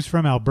 Choose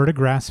from Alberta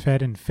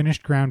grass-fed and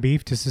finished ground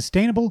beef to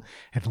sustainable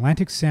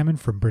Atlantic salmon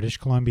from British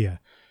Columbia.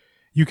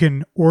 You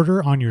can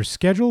order on your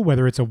schedule,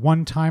 whether it's a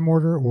one-time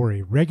order or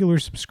a regular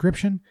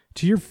subscription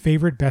to your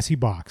favorite Bessie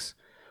Box.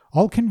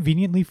 All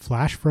conveniently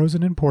flash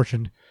frozen and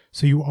portioned,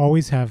 so you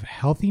always have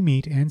healthy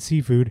meat and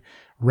seafood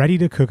ready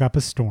to cook up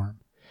a storm.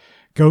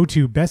 Go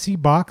to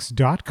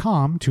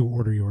bessiebox.com to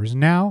order yours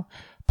now.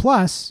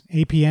 Plus,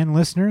 APN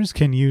listeners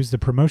can use the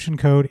promotion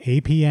code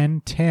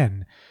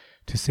APN10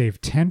 to save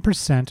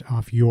 10%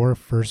 off your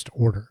first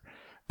order.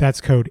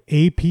 That's code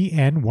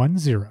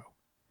APN10.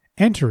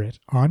 Enter it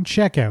on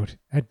checkout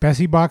at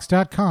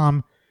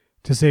bessiebox.com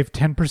to save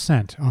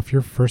 10% off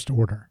your first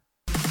order.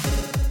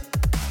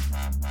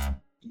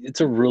 It's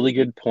a really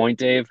good point,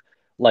 Dave.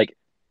 Like,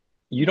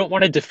 you don't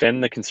want to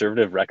defend the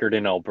Conservative record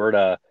in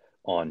Alberta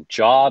on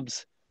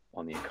jobs,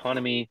 on the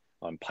economy,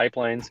 on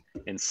pipelines,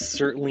 and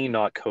certainly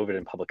not COVID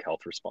and public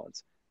health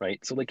response, right?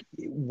 So like,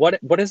 what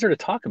is there to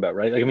talk about,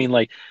 right? Like, I mean,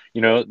 like,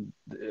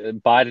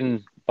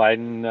 Biden,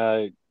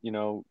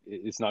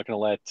 is not going to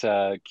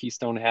let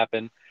Keystone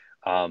happen.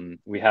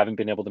 We haven't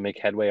been able to make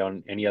headway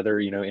on any other,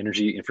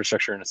 energy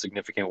infrastructure in a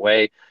significant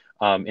way.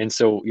 And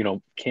so,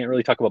 can't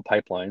really talk about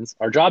pipelines.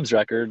 Our jobs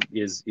record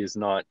is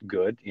not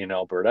good in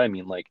Alberta. I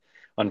mean, like,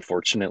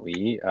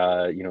 unfortunately,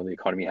 the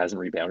economy hasn't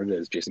rebounded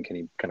as Jason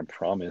Kenney kind of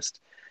promised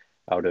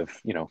out of,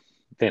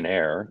 thin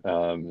air.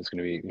 It's going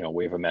to be,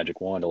 wave a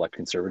magic wand, elect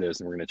Conservatives,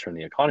 and we're going to turn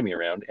the economy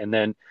around. And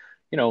then,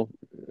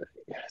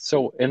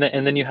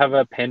 and then you have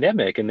a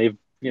pandemic, and they've,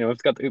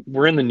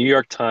 we're in the New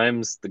York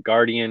Times, the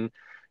Guardian.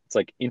 It's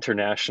like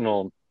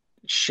international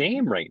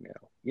shame right now,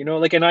 and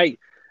I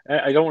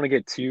don't want to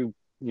get too,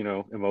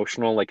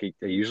 emotional like I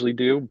usually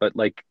do, but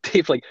like,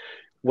 Dave, like,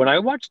 when I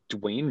watched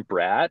Dwayne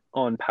Bratt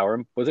on Power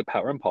and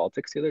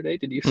Politics the other day,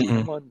 did you see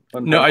him on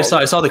No, I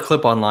saw the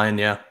clip online.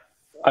 Yeah.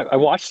 I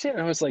watched it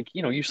and I was like,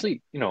 usually,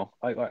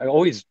 I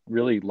always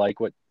really like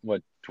what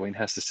Dwayne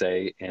has to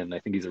say. And I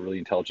think he's a really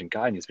intelligent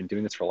guy and he's been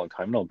doing this for a long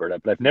time in Alberta,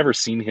 but I've never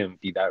seen him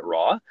be that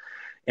raw.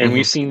 And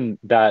we've seen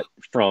that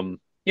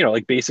from,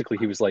 like, basically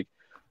he was like,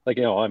 like,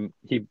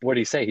 what did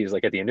he say? He's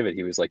like, at the end of it,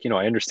 he was like,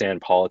 I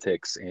understand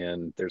politics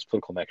and there's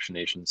political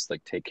machinations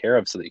like take care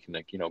of so that you can,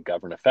 like,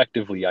 govern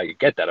effectively. I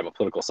get that. I'm a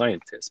political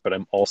scientist, but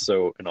I'm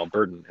also an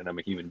Albertan and I'm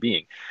a human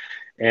being.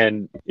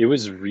 And it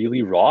was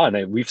really raw.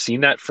 And we've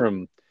seen that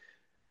from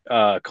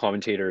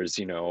commentators,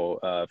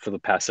 for the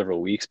past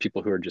several weeks,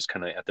 people who are just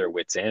kind of at their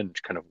wits' end,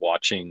 kind of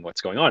watching what's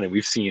going on. And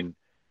we've seen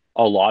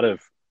a lot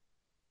of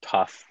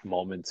tough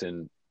moments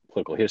in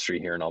political history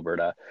here in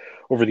Alberta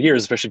over the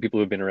years, especially people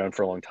who've been around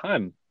for a long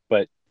time.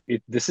 But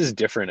this is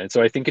different. And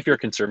so I think if you're a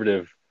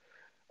conservative,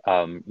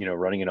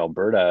 running in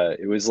Alberta,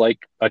 it was like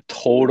a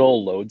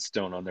total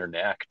lodestone on their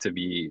neck to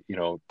be,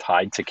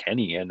 tied to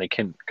Kenney, and they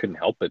couldn't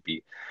help but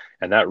be.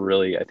 And that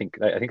really, I think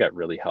that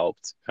really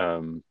helped,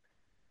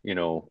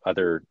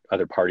 other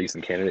parties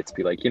and candidates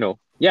be like,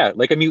 yeah,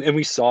 like, I mean, and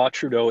we saw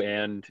Trudeau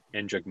and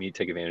Jagmeet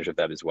take advantage of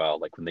that as well.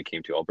 Like when they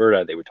came to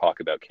Alberta, they would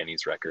talk about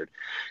Kenney's record.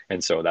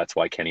 And so that's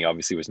why Kenney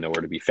obviously was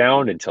nowhere to be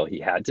found until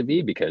he had to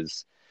be,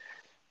 because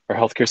our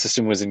healthcare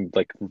system was in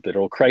like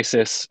literal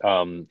crisis.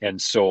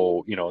 And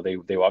so,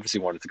 they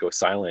obviously wanted to go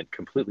silent,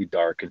 completely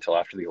dark until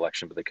after the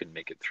election, but they couldn't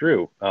make it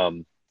through.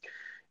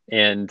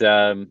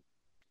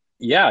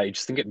 Yeah, I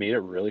just think it made it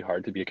really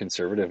hard to be a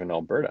conservative in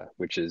Alberta,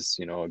 which is,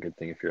 a good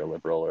thing if you're a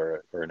liberal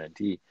or an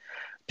ND.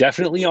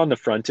 Definitely on the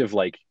front of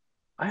like,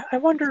 I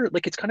wonder,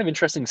 like, it's kind of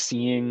interesting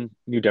seeing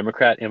New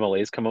Democrat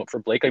MLAs come out for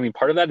Blake. I mean,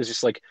 part of that is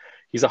just like,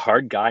 he's a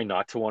hard guy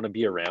not to want to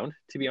be around,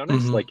 to be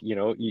honest. Mm-hmm. Like,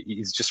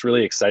 he's just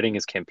really exciting.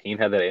 His campaign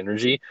had that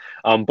energy.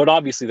 But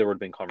obviously there would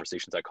have been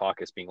conversations at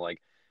caucus being like,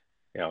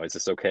 is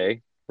this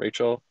okay,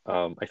 Rachel?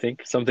 I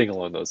think something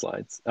along those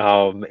lines.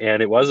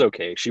 And it was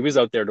okay. She was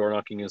out there door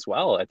knocking as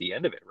well at the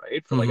end of it,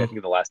 right? For like, I think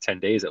in the last 10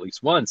 days, at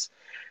least once.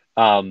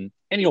 And,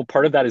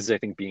 part of that is, I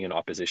think, being in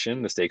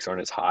opposition, the stakes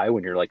aren't as high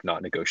when you're like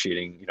not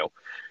negotiating,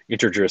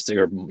 interjuristic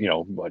or,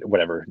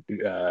 whatever,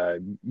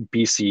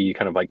 BC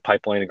kind of like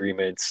pipeline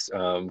agreements,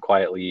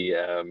 quietly,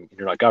 you're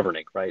not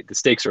governing, right? The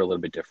stakes are a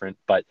little bit different,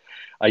 but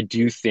I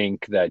do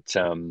think that,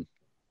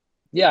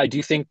 I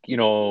do think,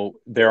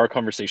 there are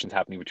conversations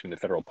happening between the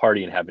federal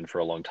party and have been for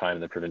a long time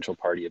in the provincial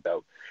party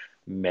about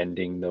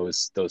mending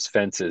those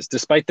fences,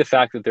 despite the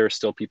fact that there are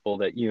still people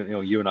that,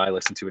 you and I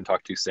listen to and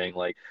talk to saying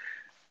like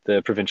the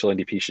provincial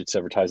NDP should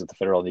sever ties with the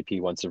federal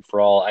NDP once and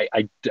for all.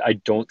 I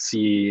don't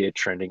see it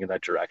trending in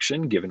that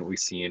direction, given what we've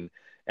seen.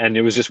 And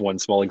it was just one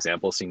small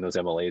example, seeing those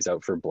MLAs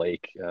out for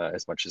Blake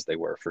as much as they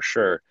were, for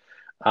sure.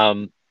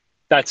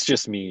 That's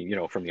just me,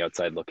 from the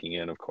outside looking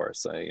in, of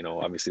course.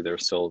 Obviously there are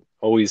still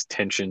always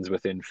tensions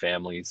within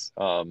families,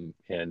 and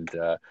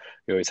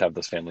we always have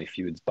those family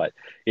feuds, but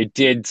it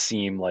did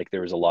seem like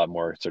there was a lot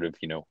more sort of,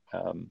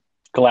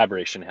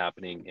 collaboration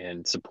happening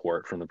and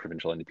support from the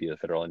provincial NDP to the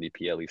federal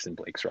NDP, at least in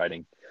Blake's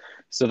riding.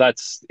 So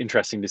that's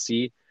interesting to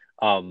see,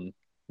 and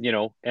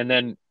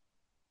then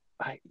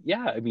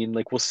I mean,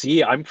 like, we'll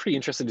see. I'm pretty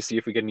interested to see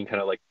if we get any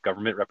kind of like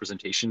government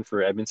representation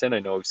for Edmonton. I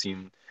know I've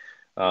seen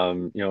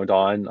Don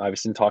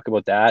Iveson talk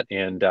about that,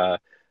 and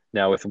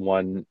now with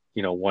one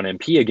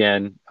MP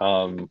again,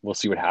 we'll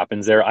see what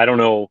happens there. I don't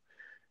know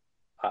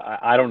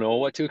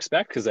what to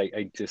expect, because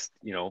I just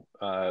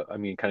I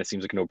mean, it kind of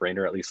seems like a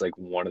no-brainer. At least like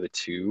one of the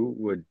two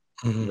would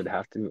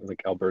have to, like,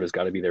 Alberta's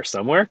got to be there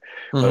somewhere,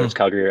 whether it's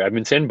Calgary or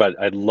Edmonton.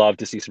 But I'd love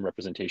to see some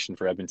representation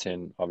for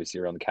Edmonton, obviously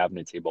around the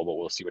cabinet table, but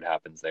we'll see what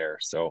happens there.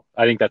 So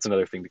I think that's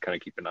another thing to kind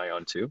of keep an eye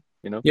on too.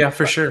 Yeah,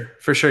 for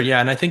sure. Yeah,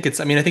 and I think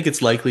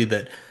it's likely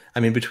that,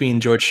 between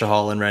George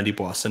Chahal and Randy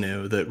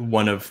Boissonneau, that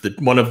one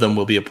of them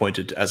will be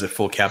appointed as a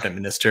full cabinet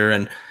minister.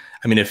 And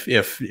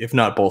if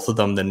not both of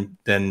them,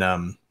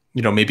 then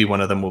maybe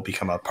one of them will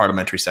become a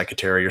parliamentary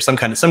secretary or some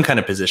kind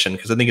of position,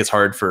 because I think it's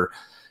hard for,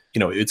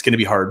 it's going to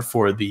be hard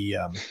for the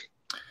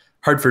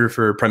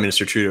for Prime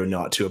Minister Trudeau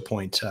not to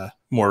appoint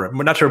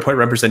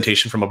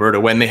representation from Alberta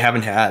when they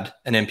haven't had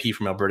an MP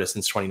from Alberta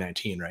since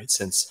 2019, right?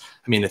 Since,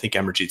 I think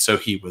Amarjeet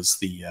Sohi was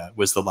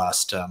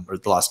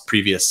the last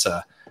previous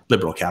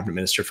Liberal cabinet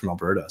minister from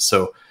Alberta.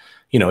 So,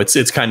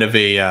 it's kind of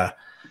a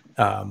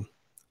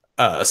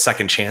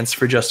second chance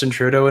for Justin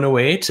Trudeau in a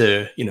way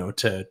to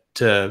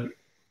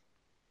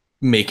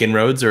make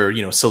inroads,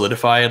 or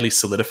solidify a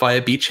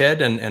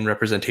beachhead and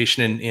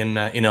representation in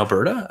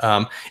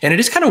Alberta. And it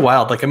is kind of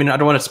wild. Like, I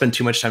don't want to spend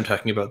too much time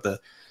talking about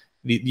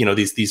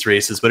these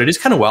races, but it is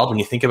kind of wild when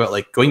you think about,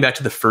 like, going back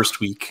to the first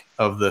week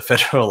of the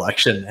federal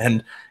election.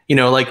 And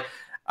like,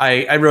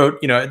 I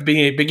wrote, at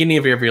the beginning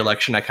of every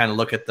election, I kind of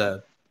look at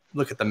the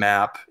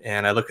map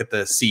and I look at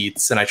the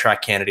seats and I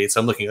track candidates.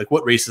 I'm looking like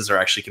what races are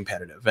actually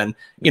competitive. And,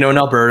 in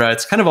Alberta,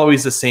 it's kind of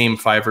always the same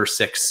 5 or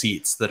 6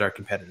 seats that are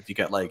competitive. You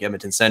got like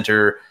Edmonton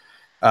Centre,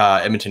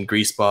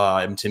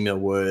 Edmonton-Griesbach, Edmonton Mill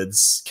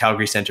Woods,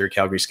 Calgary Centre,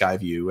 Calgary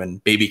Skyview,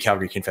 and maybe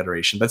Calgary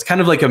Confederation. But it's kind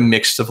of like a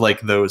mix of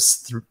like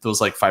those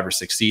like 5 or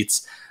 6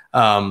 seats.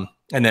 And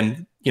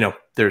then,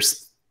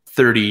 there's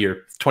 30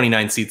 or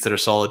 29 seats that are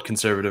solid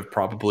Conservative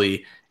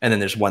probably. And then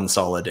there's one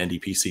solid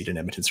NDP seat in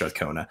Edmonton,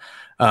 Strathcona.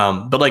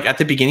 But like at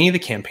the beginning of the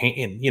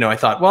campaign, I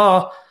thought,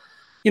 well,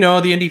 the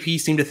NDP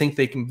seem to think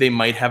they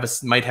might have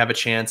a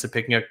chance of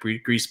picking up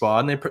Griesbach,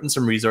 and they're putting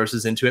some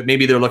resources into it.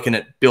 Maybe they're looking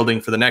at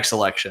building for the next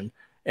election.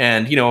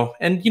 And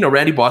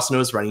Randy Boissonneau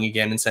is running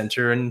again in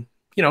center, and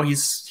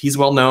he's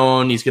well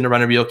known. He's going to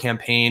run a real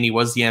campaign. He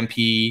was the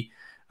MP.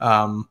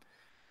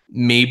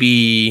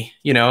 Maybe,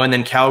 and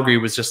then Calgary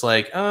was just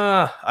like,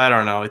 I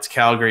don't know. It's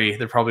Calgary.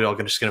 They're probably all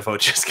just going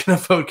to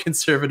vote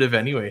Conservative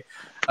anyway.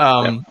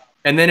 And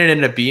then it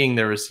ended up being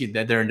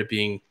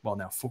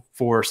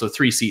four, so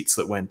 3 seats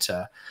that went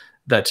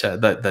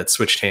that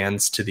switched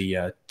hands to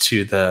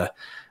the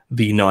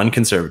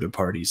non-Conservative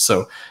parties.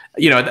 So,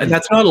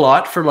 that's not a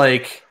lot for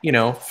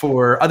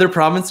for other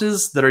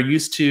provinces that are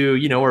used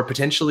to, or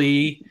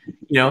potentially,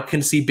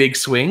 can see big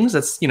swings.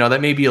 That's,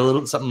 that may be a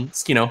little something,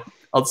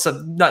 I'll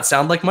not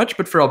sound like much,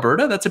 but for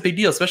Alberta, that's a big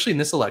deal, especially in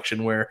this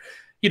election where,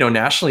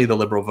 nationally the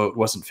Liberal vote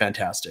wasn't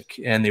fantastic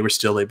and they were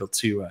still able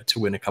to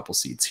win a couple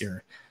seats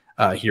here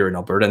in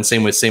Alberta. And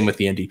same with the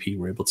NDP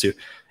were able to,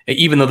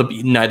 even though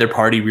neither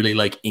party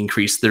really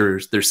increased their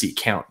seat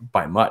count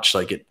by much.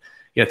 I think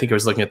I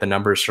was looking at the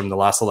numbers from the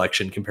last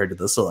election compared to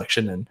this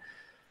election, and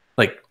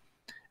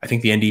I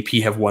think the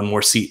NDP have 1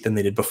 more seat than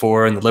they did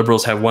before, and the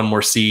Liberals have 1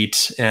 more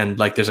seat, and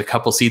there's a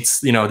couple seats,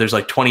 there's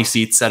 20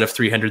 seats out of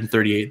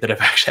 338 that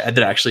have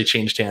actually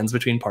changed hands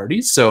between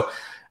parties. So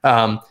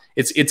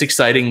it's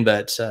exciting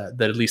that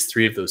at least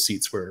 3 of those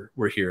seats were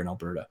here in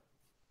Alberta.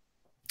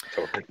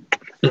 Totally.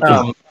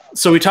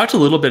 So we talked a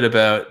little bit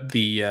about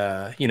the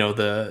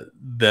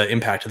the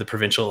impact of the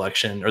provincial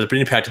election, or the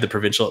impact of the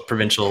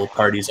provincial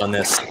parties on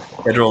this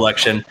federal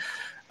election.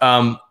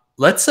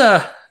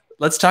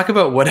 Let's talk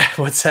about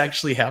what's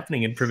actually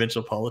happening in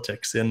provincial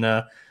politics in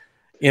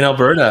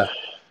Alberta.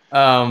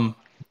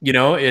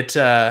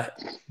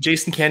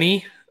 Jason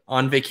Kenney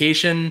on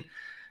vacation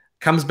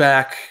comes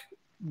back,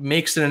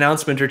 makes an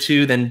announcement or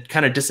two, then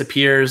kind of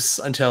disappears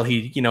until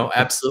he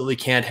absolutely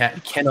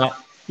cannot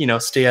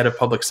stay out of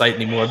public sight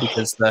anymore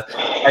because the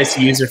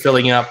ICUs are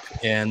filling up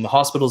and the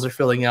hospitals are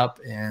filling up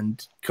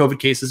and COVID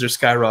cases are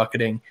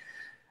skyrocketing.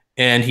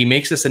 And he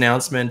makes this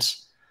announcement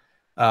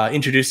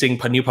introducing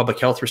new public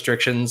health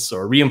restrictions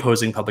or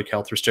reimposing public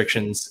health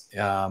restrictions,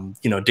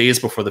 days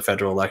before the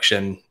federal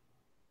election,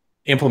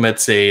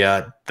 implements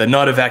the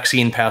not a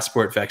vaccine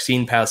passport.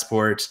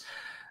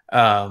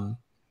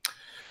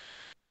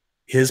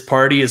 His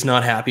party is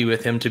not happy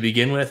with him to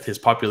begin with. His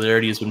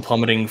popularity has been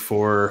plummeting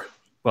for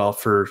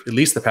at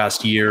least the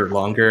past year or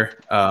longer.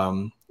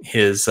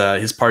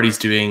 His party's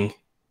doing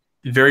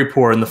very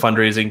poor in the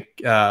fundraising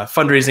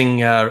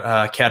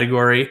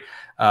category.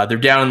 They're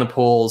down in the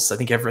polls. I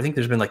think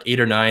there's been 8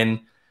 or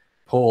 9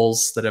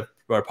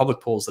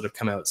 public polls that have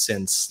come out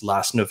since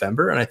last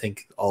November, and I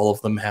think all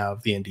of them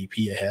have the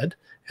NDP ahead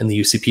and the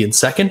UCP in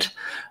second.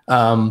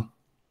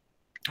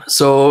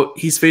 So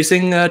he's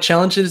facing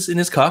challenges in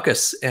his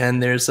caucus,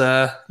 and there's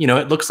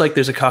it looks like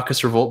there's a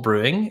caucus revolt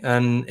brewing,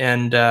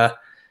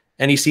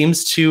 and he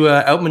seems to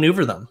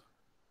outmaneuver them.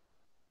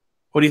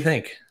 What do you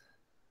think?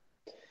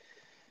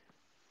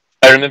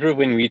 I remember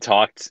when we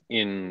talked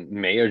in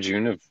May or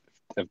June of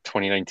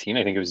 2019.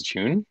 I think it was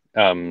June.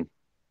 And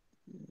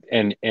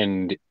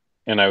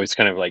I was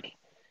kind of I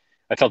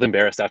felt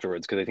embarrassed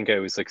afterwards because I think I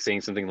was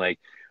saying something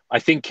I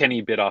think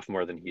Kenney bit off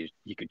more than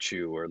he could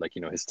chew, or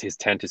his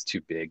tent is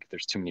too big.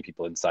 There's too many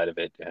people inside of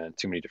it and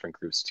too many different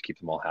groups to keep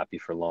them all happy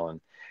for long.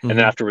 Mm-hmm. And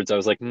then afterwards I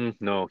was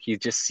no, he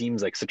just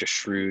seems like such a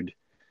shrewd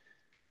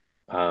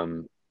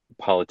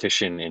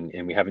politician,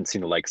 and we haven't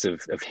seen the likes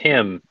of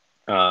him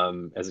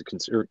as a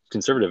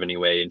conservative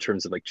anyway, in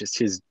terms of just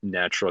his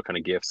natural kind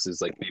of gifts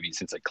is maybe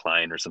since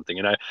Klein or something.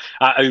 And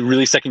I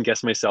really second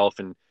guess myself,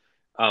 and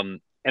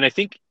I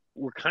think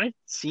we're kind of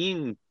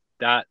seeing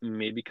that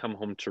maybe come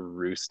home to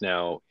roost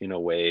now in a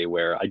way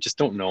where I just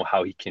don't know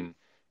how he can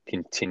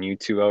continue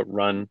to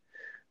outrun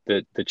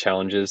the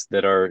challenges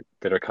that are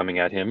coming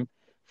at him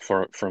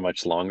for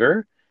much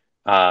longer.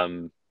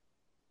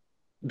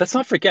 Let's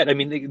not forget, I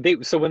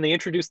mean, so when they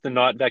introduced the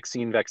not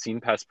vaccine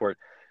passport,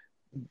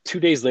 2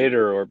 days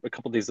later or a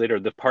couple days later,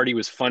 the party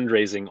was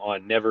fundraising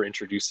on never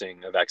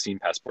introducing a vaccine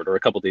passport, or a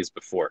couple days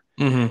before.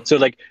 Mm-hmm. So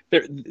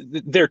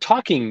they're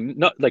talking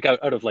not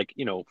out of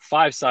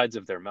 5 sides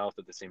of their mouth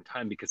at the same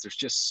time, because there's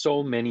just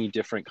so many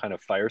different kind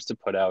of fires to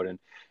put out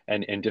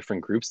and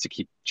different groups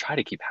to try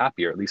to keep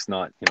happy, or at least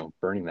not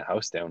burning the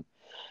house down.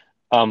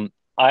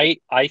 I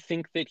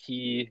think that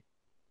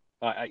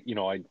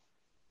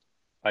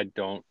I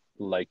don't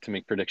like to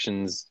make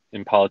predictions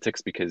in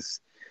politics because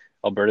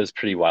Alberta is a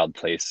pretty wild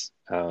place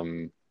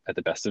at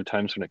the best of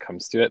times when it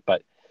comes to it,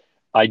 but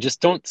I just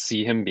don't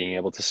see him being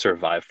able to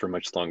survive for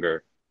much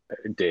longer,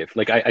 Dave.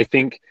 I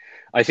think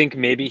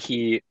maybe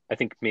he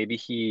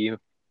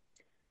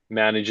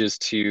manages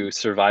to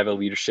survive a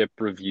leadership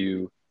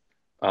review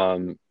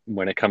when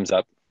it comes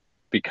up,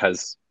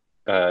 because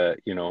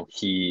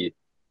he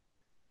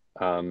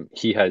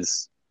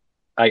has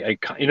I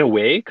in a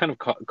way kind of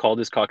called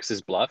his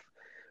caucus's bluff,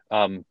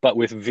 but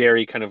with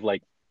very kind of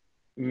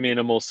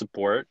minimal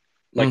support,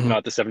 mm-hmm.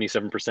 not the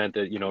 77%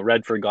 that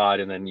read for God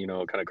and then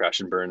kind of crash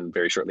and burn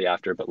very shortly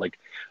after, but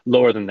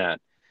lower than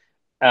that.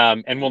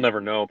 And we'll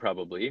never know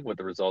probably what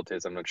the result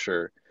is. I'm not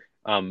sure.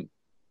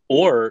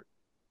 Or,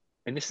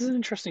 and this is an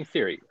interesting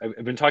theory.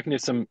 I've been talking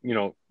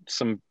to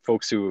some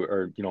folks who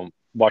are,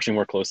 watching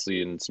more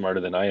closely and smarter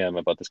than I am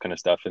about this kind of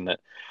stuff, and that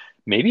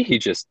maybe he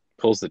just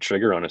pulls the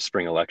trigger on a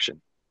spring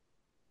election.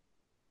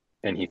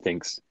 And he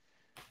thinks,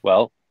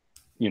 well,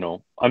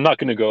 I'm not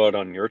going to go out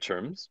on your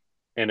terms.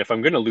 And if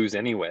I'm going to lose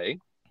anyway,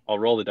 I'll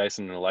roll the dice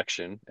in an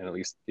election. And at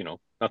least, not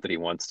that he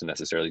wants to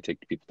necessarily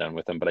take people down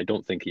with him, but I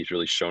don't think he's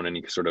really shown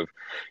any sort of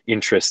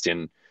interest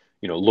in,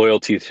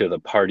 loyalty to the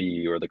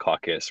party or the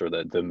caucus or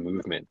the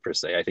movement per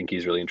se. I think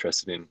he's really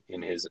interested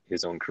in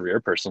his own career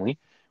personally,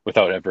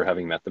 without ever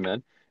having met the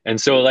man. And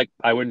so,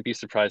 I wouldn't be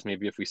surprised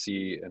maybe if we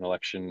see an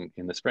election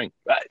in the spring.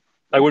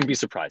 I wouldn't be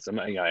surprised. I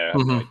have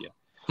no idea.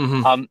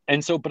 Mm-hmm.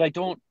 And so, but I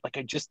don't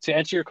to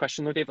answer your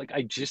question though, Dave,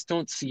 I just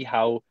don't see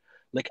how,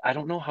 I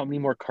don't know how many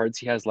more cards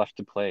he has left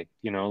to play.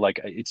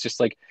 It's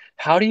just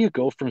how do you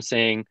go from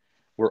saying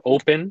we're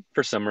open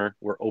for summer,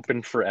 we're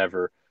open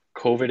forever,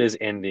 COVID is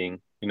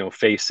ending,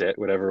 face it,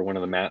 whatever one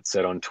of the Matts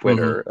said on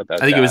Twitter about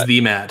that. I think it was the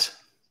Matt.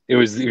 It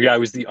was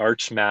the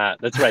arch Matt.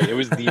 That's right. It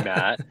was the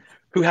Matt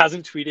who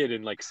hasn't tweeted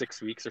in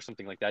 6 weeks or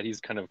something like that.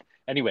 He's kind of,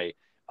 anyway.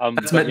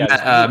 That's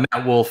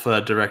Matt Wolf,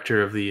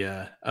 director of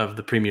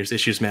the Premier's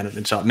Issues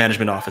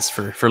Management Office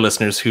for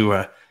listeners who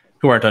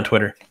aren't on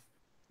Twitter.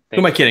 Who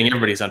am I kidding?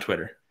 Everybody's on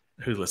Twitter.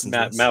 Who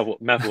listens? Matt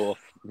Wolf,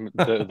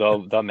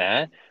 the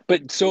man.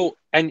 But so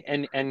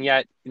and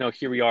yet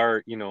here we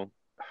are.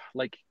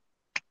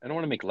 I don't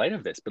want to make light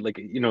of this, but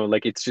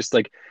it's just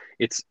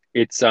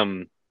it's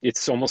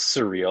almost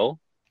surreal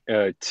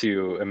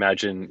to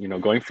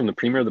imagine going from the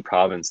Premier of the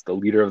province, the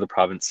leader of the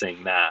province,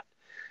 saying that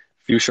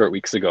a few short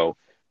weeks ago,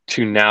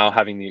 to now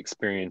having the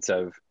experience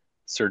of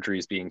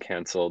surgeries being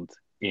canceled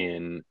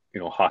in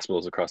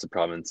hospitals across the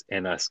province,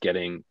 and us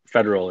getting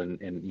federal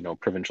and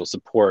provincial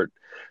support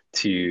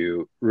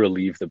to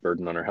relieve the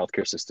burden on our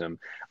healthcare system.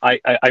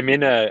 I'm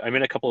in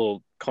a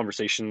couple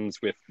conversations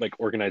with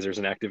organizers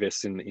and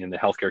activists in the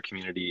healthcare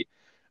community,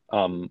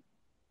 who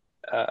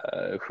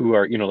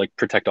are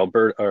Protect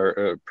Alberta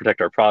or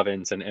Protect Our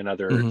Province and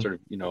other sort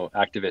of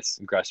activists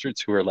and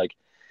grassroots who are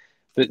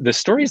the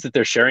stories that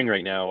they're sharing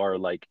right now are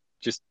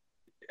just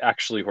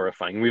actually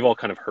horrifying. We've all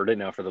kind of heard it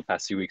now for the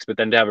past few weeks, but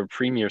then to have a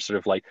premier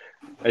sort of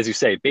as you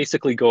say,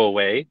 basically go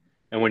away,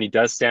 and when he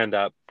does stand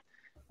up,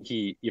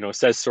 he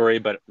says sorry,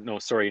 but no,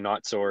 sorry,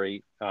 not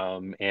sorry,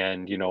 and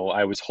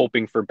I was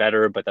hoping for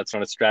better, but that's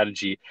not a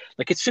strategy.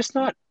 It's just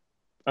not,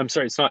 I'm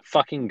sorry, it's not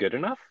fucking good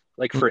enough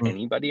for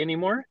anybody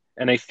anymore.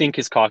 And I think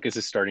his caucus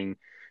is starting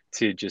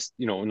to just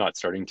not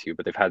starting to,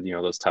 but they've had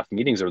those tough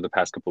meetings over the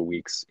past couple of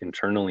weeks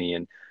internally,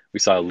 and we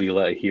saw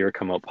Leela here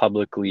come out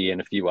publicly and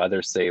a few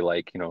others say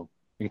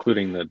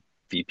including the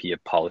VP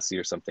of policy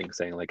or something,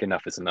 saying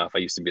enough is enough. I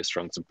used to be a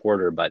strong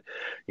supporter, but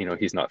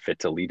he's not fit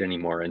to lead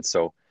anymore. And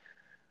so,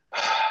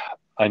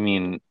 I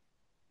mean,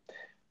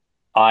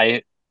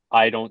 I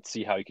don't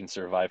see how he can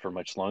survive for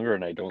much longer,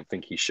 and I don't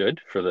think he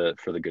should for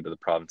the good of the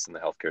province and the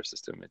healthcare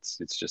system.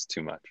 It's just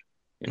too much.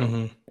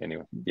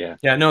 Anyway, yeah.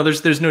 No,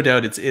 there's no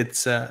doubt.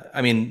 It's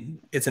I mean,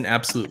 it's an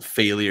absolute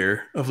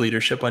failure of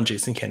leadership on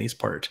Jason Kenney's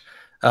part.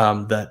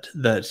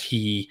 That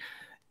he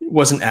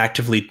wasn't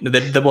actively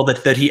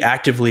that he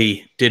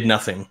actively did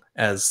nothing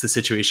as the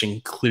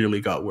situation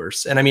clearly got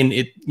worse. And I mean,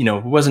 it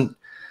wasn't,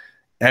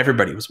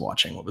 everybody was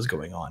watching what was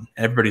going on.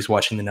 Everybody's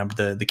watching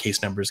the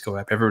case numbers go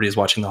up. Everybody's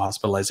watching the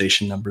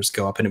hospitalization numbers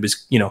go up. And it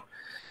was,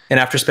 and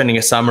after spending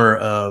a summer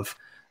of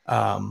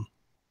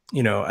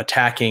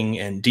attacking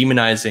and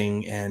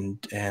demonizing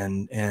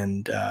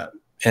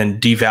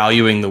and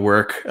devaluing the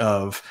work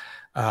of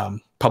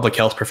public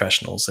health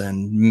professionals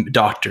and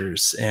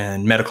doctors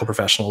and medical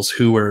professionals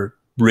who were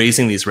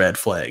raising these red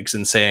flags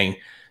and saying,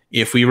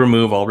 if we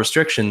remove all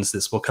restrictions,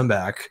 this will come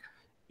back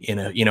in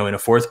a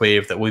fourth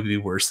wave that will be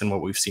worse than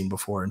what we've seen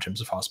before in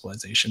terms of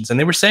hospitalizations. And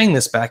they were saying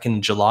this back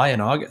in July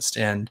and August.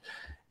 And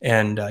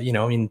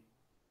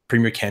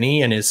Premier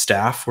Kenney and his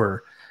staff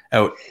were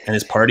out, and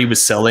his party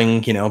was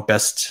selling,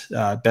 best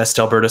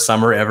Alberta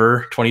summer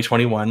ever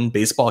 2021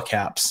 baseball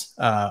caps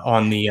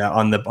on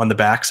the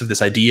backs of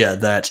this idea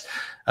that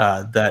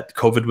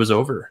COVID was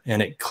over.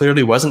 And it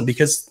clearly wasn't,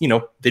 because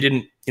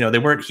they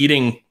weren't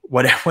heeding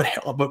what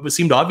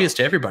seemed obvious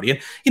to everybody.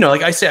 And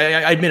I say,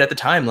 I admit at the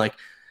time,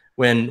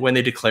 when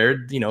they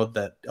declared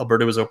that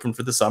Alberta was open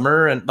for the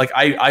summer, and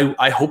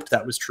I hoped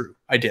that was true.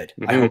 I did.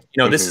 I hope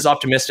this is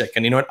optimistic,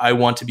 and I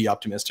want to be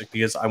optimistic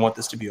because I want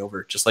this to be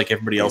over just like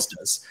everybody else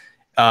does.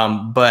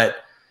 But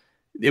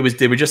they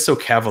were just so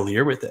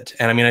cavalier with it.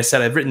 And I mean, I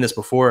said, I've written this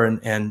before,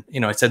 and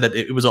I said that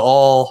it was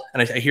all,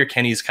 and I hear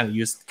Kenny's kind of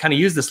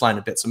used this line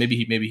a bit. So maybe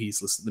he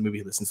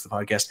listens to the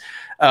podcast.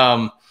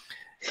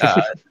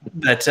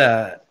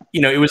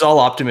 It was all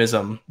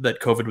optimism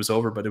that COVID was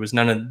over, but it was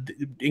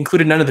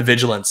included none of the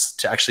vigilance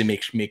to actually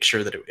make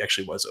sure that it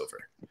actually was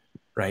over.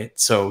 Right.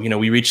 So,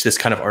 we reached this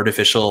kind of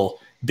artificial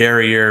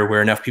barrier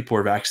where enough people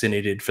were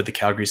vaccinated for the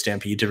Calgary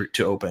Stampede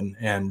to open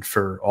and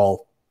for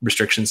all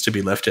restrictions to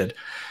be lifted.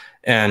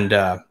 And,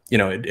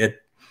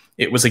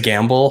 it was a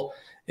gamble.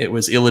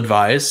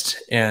 ill-advised,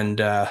 and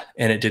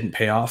it didn't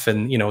pay off.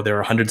 And there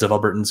are hundreds of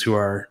Albertans who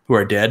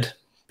are dead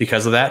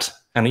because of that.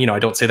 And I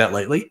don't say that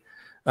lightly.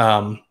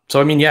 So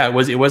I mean, yeah, it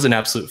was an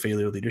absolute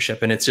failure of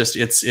leadership, and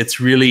it's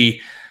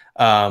really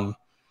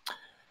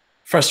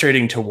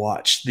frustrating to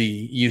watch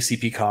the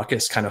UCP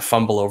caucus kind of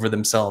fumble over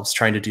themselves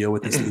trying to deal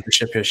with this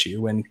leadership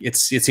issue. And it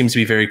seems to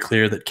be very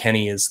clear that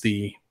Kenney is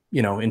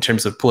in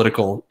terms of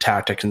political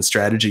tactics and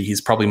strategy, he's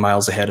probably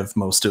miles ahead of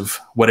most of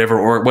whatever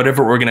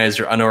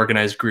organized or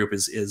unorganized group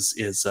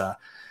is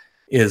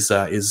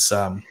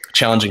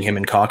challenging him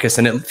in caucus.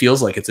 And it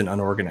feels like it's an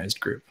unorganized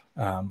group.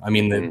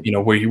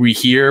 We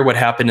hear what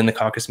happened in the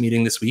caucus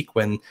meeting this week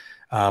when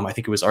I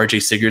think it was RJ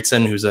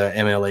Sigurdsson, who's a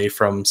MLA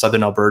from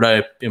Southern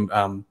Alberta,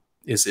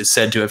 is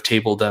said to have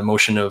tabled a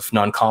motion of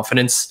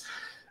non-confidence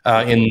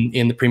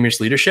in the Premier's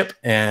leadership.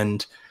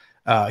 And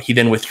he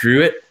then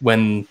withdrew it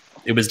when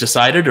it was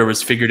decided or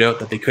was figured out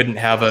that they couldn't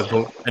have a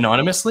vote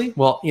anonymously.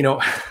 Well,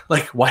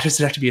 why does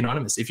it have to be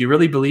anonymous? If you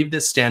really believe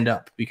this, stand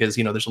up, because,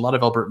 there's a lot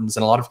of Albertans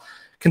and a lot of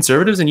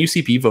conservatives and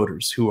UCP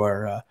voters who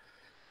are,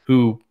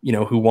 who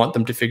want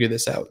them to figure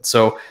this out.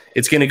 So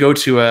it's going to go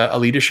to a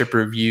leadership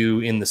review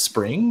in the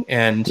spring.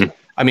 And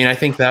I mean, I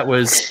think that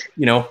was,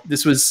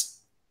 this was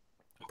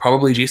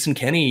probably Jason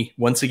Kenney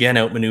once again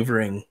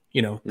outmaneuvering,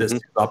 this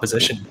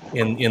opposition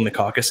in the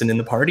caucus and in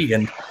the party.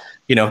 And,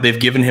 they've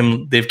given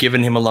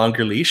him a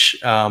longer leash,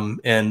 and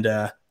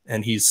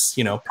he's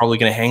probably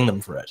going to hang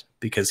them for it,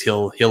 because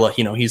he'll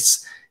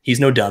he's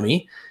no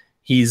dummy.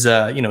 He's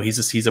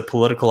a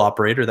political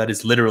operator. That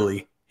is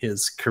literally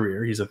his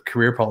career. He's a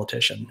career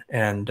politician,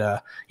 and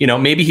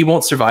maybe he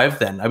won't survive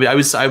then.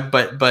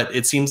 But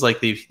it seems like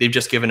they've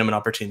just given him an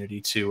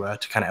opportunity to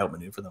kind of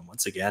outmaneuver them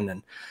once again.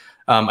 And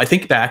I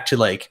think back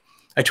to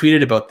I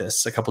tweeted about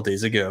this a couple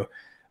days ago.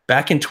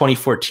 Back in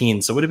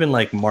 2014, so it would have been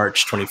like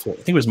March 24. I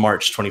think it was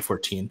March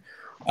 2014.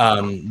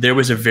 There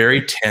was a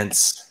very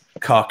tense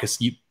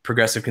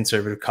progressive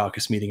conservative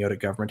caucus meeting out at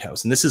Government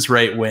House, and this is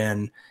right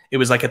when it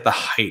was at the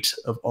height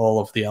of all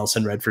of the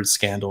Alison Redford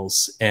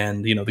scandals,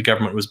 and the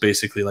government was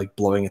basically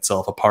blowing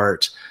itself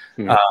apart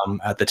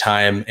at the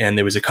time. And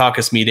there was a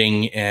caucus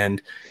meeting,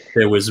 and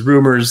there was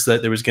rumors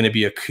that there was going to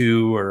be a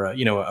coup or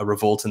a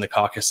revolt in the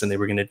caucus, and they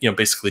were going to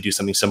basically do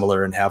something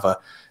similar and have a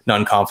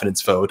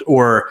non-confidence vote,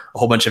 or a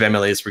whole bunch of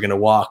MLAs were going to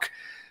walk.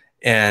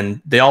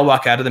 And they all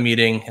walk out of the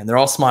meeting, and they're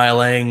all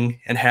smiling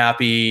and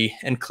happy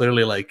and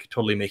clearly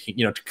totally making,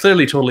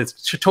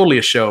 totally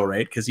a show,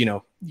 right? Because,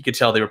 you could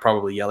tell they were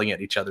probably yelling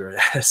at each other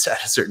at a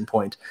certain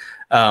point.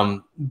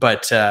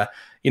 But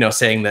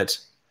saying that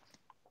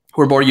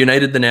we're more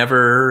united than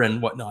ever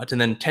and whatnot. And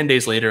then 10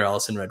 days later,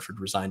 Alison Redford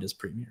resigned as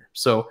premier.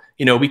 So,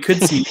 we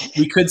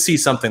could see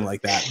something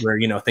like that where,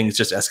 things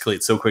just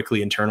escalate so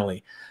quickly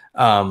internally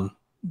that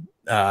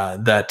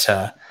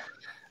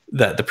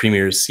the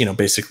premier's,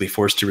 basically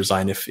forced to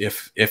resign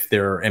if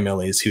there are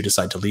MLAs who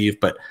decide to leave.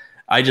 But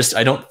I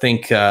don't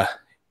think,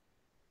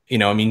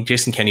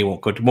 Jason Kenney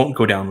won't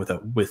go down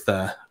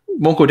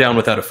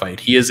without a fight.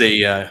 He is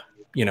a,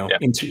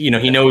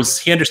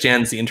 he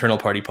understands the internal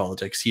party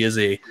politics. He is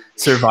a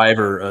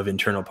survivor of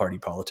internal party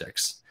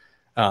politics.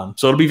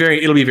 So it'll be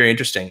very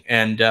interesting.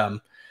 And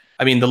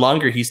the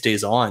longer he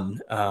stays on,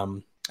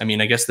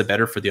 I guess the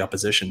better for the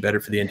opposition, better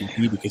for the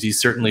NDP, because he's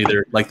certainly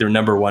their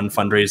number one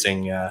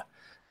fundraising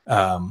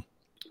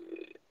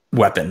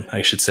weapon,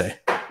 I should say.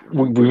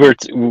 When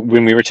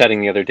we were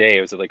chatting the other day,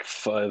 it was at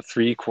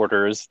 3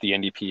 quarters the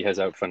NDP has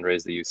out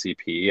fundraised the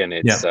UCP, and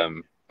it's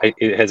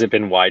has it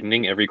been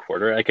widening every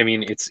quarter?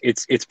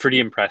 It's pretty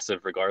impressive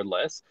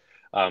regardless,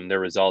 their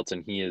results,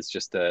 and he is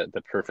just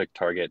the perfect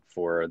target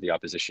for the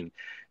opposition.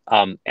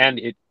 I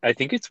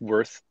think it's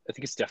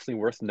definitely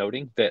worth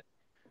noting that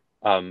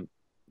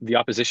the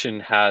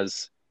opposition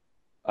has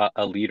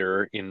a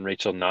leader in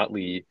Rachel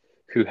Notley,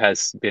 who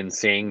has been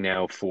saying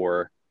now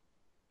for,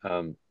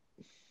 time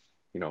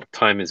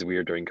is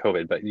weird during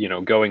COVID, but,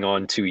 going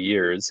on 2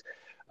 years,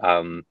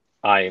 I'm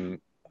the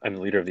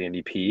leader of the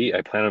NDP.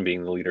 I plan on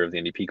being the leader of the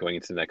NDP going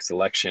into the next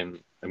election.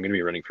 I'm going to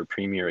be running for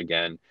premier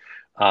again.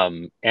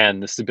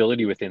 And the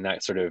stability within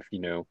that sort of,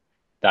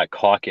 that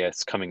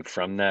caucus coming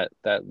from that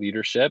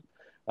leadership,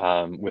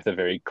 with a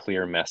very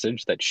clear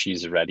message that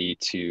she's ready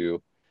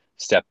to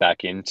step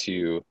back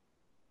into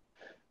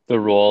the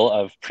role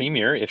of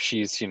premier if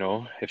she's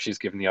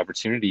given the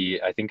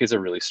opportunity, I think is a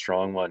really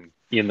strong one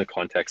in the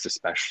context,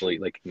 especially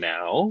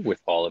now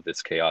with all of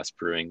this chaos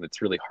brewing.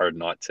 That's really hard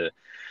not to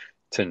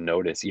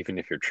notice, even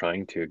if you're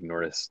trying to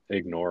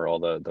ignore all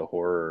the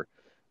horror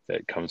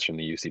that comes from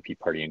the UCP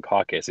party and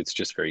caucus. It's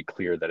just very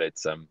clear that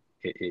it's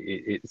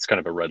kind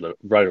of a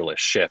rudderless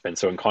ship. And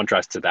so in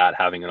contrast to that,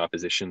 having an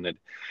opposition that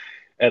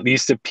at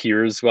least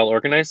appears well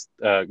organized,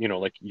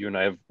 you and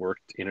I have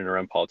worked in and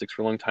around politics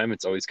for a long time.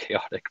 It's always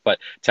chaotic, but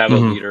to have a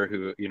leader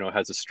who,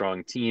 has a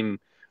strong team,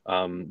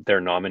 they're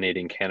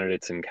nominating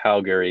candidates in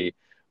Calgary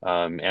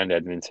and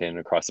Edmonton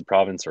across the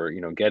province, or,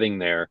 getting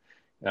there,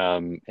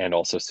 and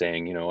also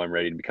saying, I'm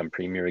ready to become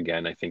premier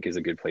again, I think is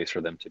a good place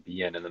for them to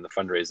be in. And then the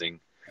fundraising,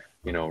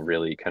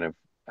 really kind of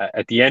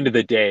at the end of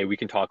the day, we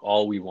can talk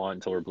all we want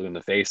until we're blue in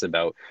the face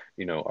about,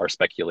 our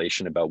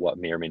speculation about what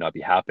may or may not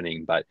be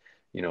happening. But,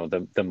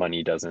 the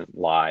money doesn't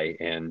lie,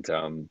 and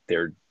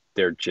their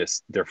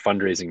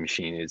fundraising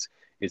machine is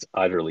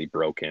utterly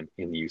broken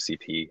in the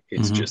UCP.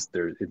 It's just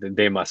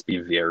they must be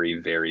very,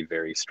 very,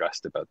 very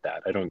stressed about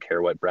that. I don't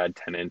care what Brad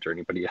Tennant or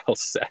anybody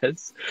else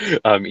says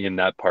in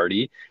that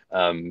party.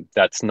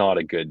 That's not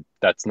a good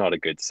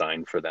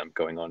sign for them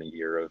going on a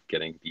year of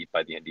getting beat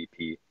by the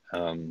NDP.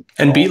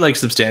 And beat like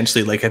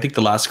substantially. Like I think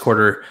the last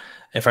quarter,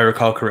 if I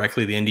recall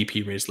correctly, the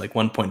NDP raised like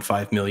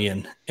 1.5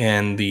 million,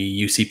 and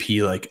the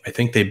UCP, like I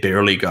think they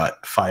barely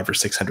got 500,000 or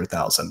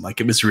 600,000. Like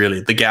it was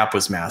really, the gap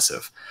was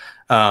massive.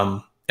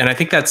 And I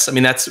think that's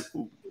when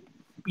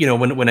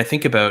I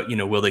think about,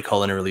 will they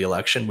call an early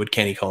election? Would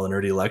Kenney call an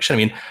early election? I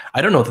mean,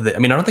 I don't know that I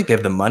don't think they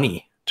have the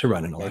money to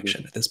run an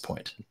election at this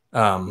point.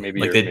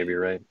 Maybe you're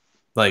right.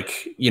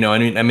 Like,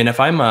 if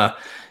I'm a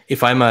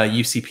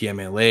UCP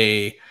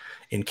MLA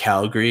in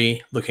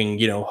Calgary looking,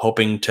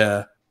 hoping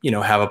to,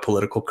 have a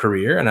political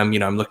career, and I'm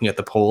looking at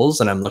the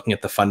polls and I'm looking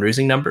at the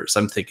fundraising numbers,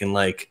 I'm thinking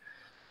like,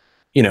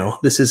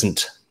 this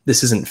isn't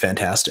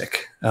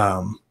fantastic.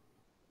 And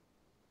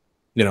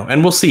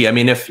we'll see. I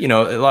mean, if,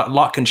 a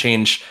lot can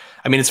change.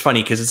 I mean, it's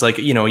funny because it's like,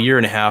 a year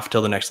and a half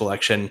till the next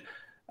election.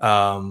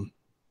 A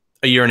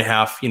year and a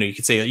half, you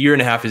could say a year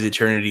and a half is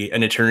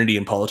an eternity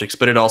in politics,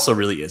 but it also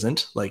really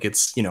isn't. Like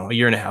it's, a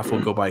year and a half will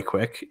go by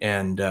quick.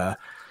 And,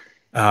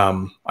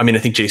 I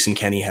think Jason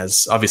Kenney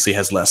has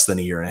less than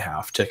a year and a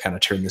half to kind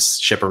of turn this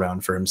ship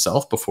around for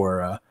himself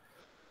before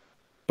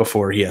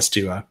he has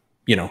to,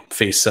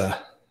 face a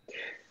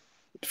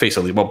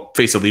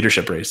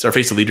leadership race, or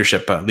face a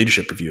leadership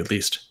review at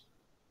least.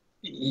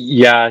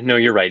 Yeah, no,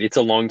 you're right. It's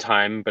a long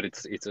time, but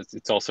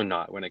it's also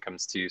not when it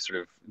comes to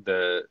sort of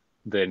the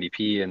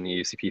NDP and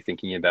the UCP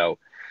thinking about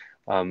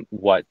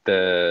what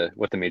the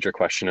major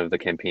question of the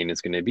campaign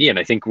is going to be. And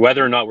I think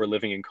whether or not we're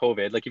living in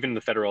COVID, like even in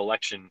the federal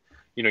election,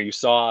 you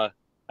saw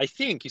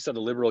the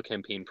Liberal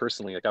campaign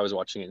personally, like I was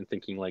watching it and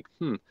thinking like,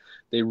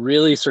 they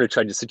really sort of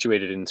tried to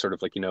situate it in sort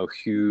of like,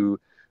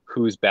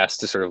 who's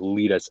best to sort of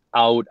lead us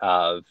out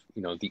of,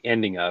 the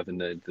ending of and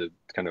the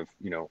kind of,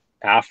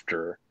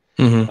 after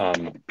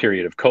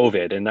period of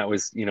COVID. And that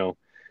was,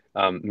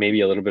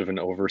 maybe a little bit of an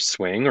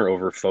overswing or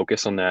over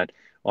focus on that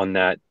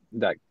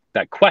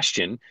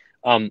question.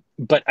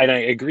 But I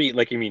agree,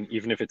 like,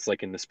 even if it's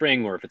like in the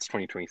spring or if it's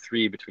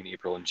 2023 between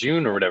April and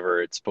June or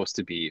whatever it's supposed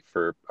to be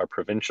for our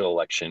provincial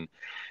election,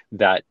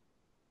 that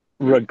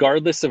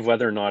regardless of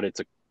whether or not it's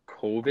a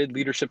COVID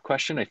leadership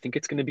question, I think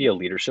it's going to be a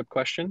leadership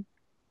question.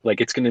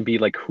 Like, it's going to be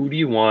like, who do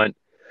you want,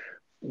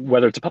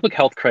 whether it's a public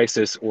health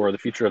crisis or the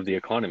future of the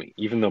economy,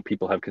 even though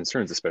people have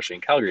concerns, especially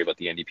in Calgary, about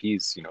the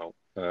NDP's,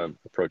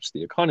 approach to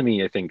the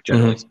economy. I think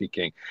generally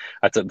speaking,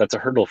 that's a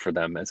hurdle for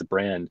them as a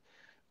brand.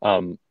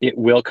 It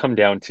will come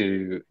down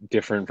to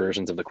different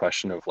versions of the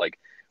question of like,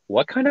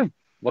 what kind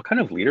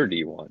of leader do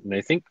you want? And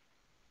I think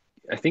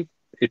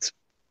it's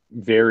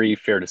very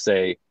fair to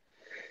say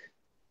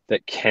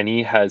that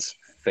Kenney has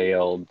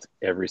failed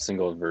every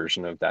single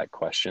version of that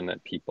question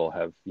that people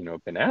have,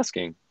 been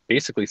asking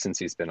basically since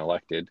he's been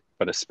elected,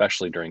 but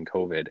especially during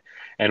COVID.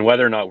 And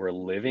whether or not we're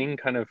living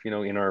kind of,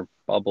 in our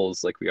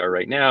bubbles like we are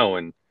right now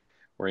and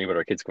worrying about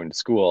our kids going to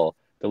school,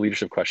 the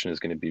leadership question is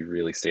going to be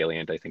really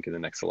salient, I think, in the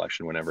next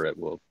election, whenever it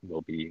will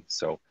be.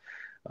 So,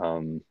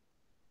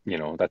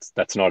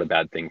 that's not a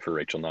bad thing for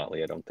Rachel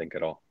Notley, I don't think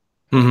at all.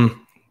 Mm-hmm.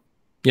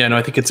 Yeah, no,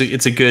 I think it's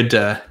a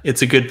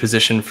good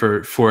position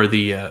for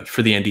the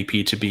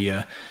NDP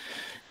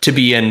to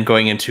be in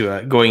going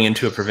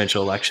into a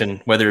provincial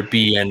election, whether it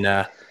be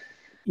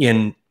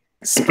in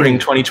spring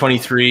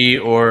 2023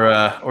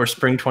 or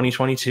spring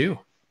 2022.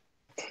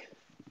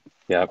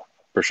 Yeah,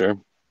 for sure.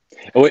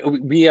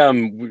 We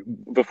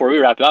before we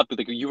wrap it up,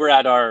 you were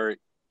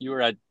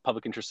at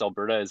Public Interest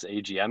Alberta's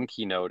AGM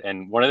keynote,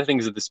 and one of the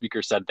things that the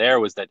speaker said there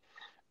was that,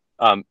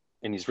 and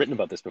he's written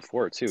about this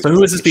before too. So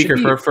who was the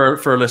speaker for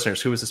our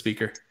listeners? Who was the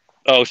speaker?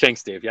 Oh,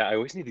 thanks, Dave. Yeah, I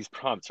always need these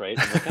prompts, right?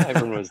 I'm like,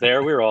 everyone was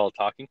there. We were all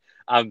talking.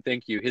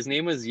 Thank you. His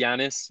name was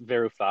Yanis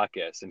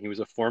Varoufakis, and he was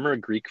a former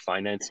Greek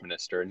finance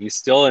minister, and he's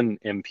still an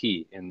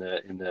MP in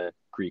the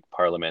Greek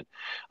parliament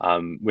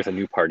with a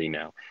new party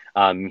now.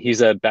 He's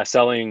a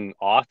best-selling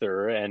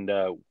author and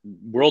a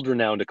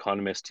world-renowned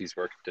economist. He's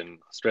worked in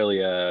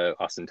Australia,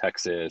 Austin,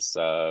 Texas,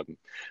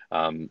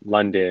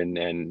 London,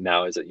 and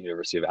now is at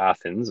University of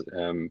Athens.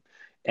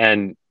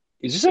 And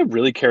he's just a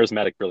really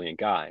charismatic, brilliant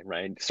guy,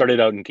 right? Started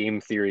out in game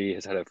theory,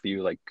 has had a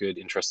few like good,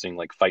 interesting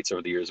like fights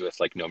over the years with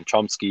like Noam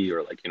Chomsky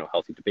or like,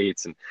 healthy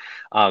debates,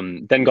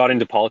 and then got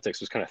into politics,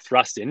 was kind of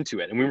thrust into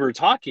it. And when we were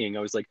talking, I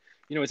was like,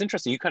 it's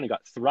interesting, you kind of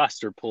got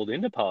thrust or pulled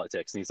into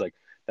politics. And he's like,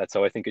 that's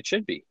how I think it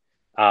should be.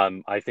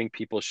 I think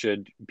people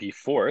should be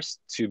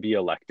forced to be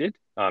elected.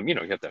 You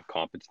have to have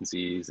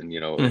competencies and,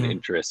 an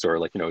interest or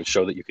like,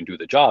 show that you can do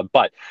the job,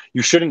 but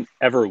you shouldn't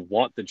ever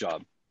want the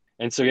job.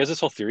 And so he has this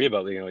whole theory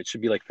about, it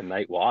should be like the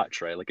night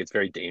watch, right? Like it's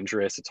very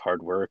dangerous, it's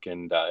hard work,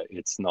 and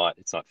it's not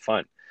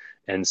fun.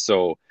 And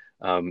so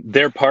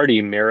their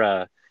party,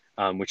 Mera,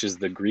 which is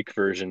the Greek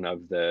version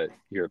of the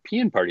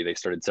European Party they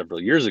started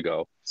several years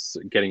ago, so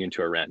getting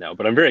into a rant now.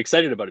 But I'm very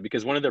excited about it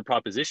because one of their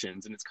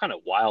propositions, and it's kind of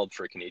wild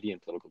for a Canadian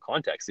political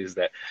context, is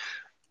that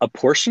a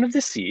portion of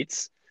the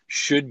seats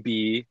should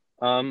be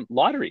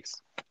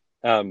lotteries.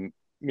 And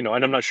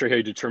I'm not sure how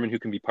you determine who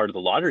can be part of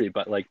the lottery,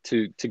 but like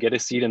to get a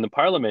seat in the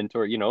parliament,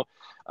 or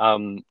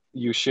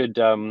you should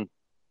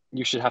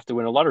have to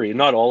win a lottery.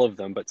 Not all of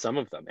them, but some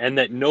of them, and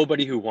that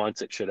nobody who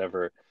wants it should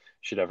ever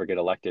get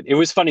elected. It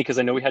was funny because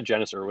I know we had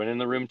Janice Irwin in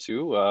the room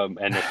too,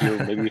 and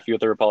maybe a few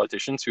other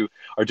politicians who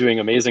are doing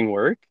amazing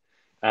work.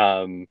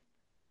 But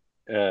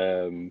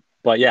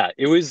yeah,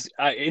 it was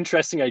an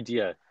interesting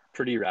idea,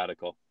 pretty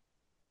radical.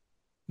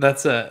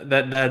 That's really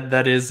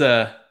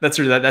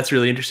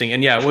interesting.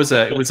 And yeah, it was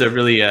an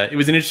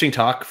interesting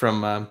talk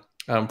from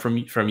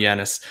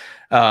Yanis.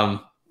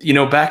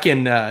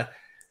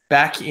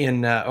 Back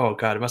in oh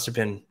God, it must have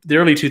been the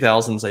early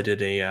 2000s. I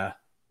did a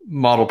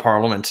model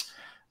parliament,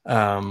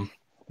 the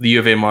U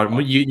of A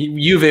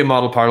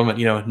model parliament.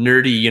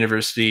 Nerdy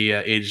university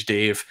age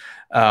Dave.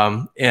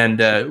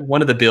 And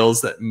one of the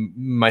bills that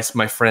my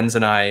friends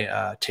and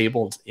I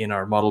tabled in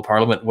our model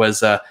parliament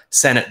was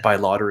Senate by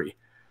lottery.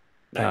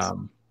 Nice.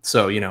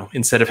 So,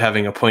 instead of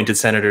having appointed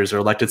senators or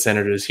elected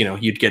senators,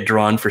 you'd get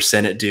drawn for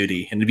Senate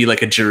duty, and it'd be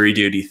like a jury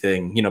duty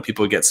thing.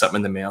 People would get something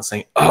in the mail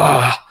saying,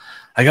 "Oh,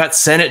 I got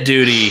Senate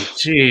duty."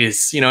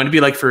 Jeez. And it'd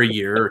be like for a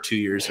year or 2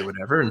 years or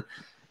whatever. And,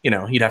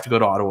 you'd have to go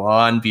to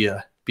Ottawa and be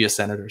a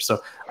senator.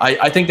 So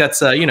I think that's,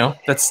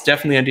 that's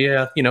definitely an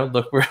idea,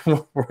 look, we're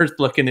worth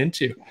looking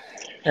into.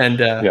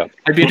 And I'd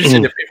be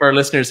interested if our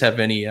listeners have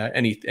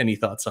any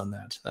thoughts on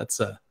that. That's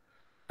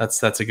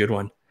a good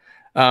one.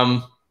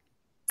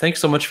 Thanks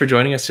so much for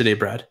joining us today,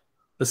 Brad.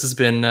 This has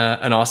been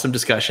an awesome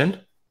discussion.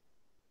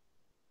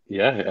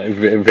 Yeah,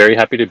 I'm very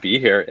happy to be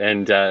here,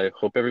 and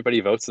hope everybody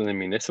votes in the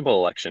municipal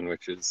election,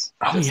 which is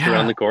just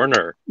around the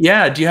corner.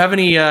 Yeah. Do you have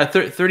any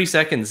 30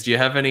 seconds? Do you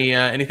have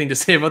anything to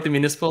say about the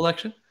municipal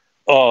election?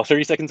 Oh,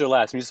 30 seconds or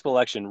less. Municipal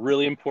election,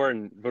 really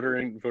important.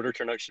 Voter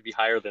turnout should be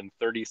higher than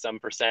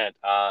 30-some%,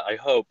 I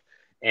hope.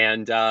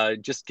 And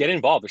just get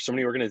involved. There's so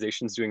many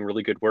organizations doing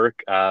really good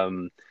work.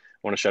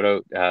 I want to shout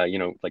out,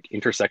 like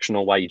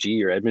Intersectional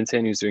YG or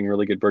Edmonton, who's doing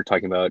really good work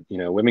talking about,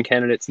 women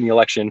candidates in the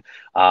election.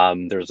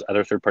 There's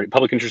other third-party.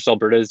 Public Interest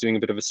Alberta is doing a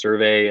bit of a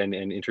survey and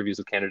interviews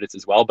with candidates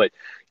as well. But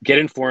get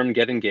informed,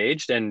 get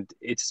engaged. And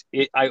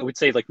I would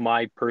say, like,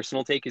 my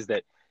personal take is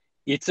that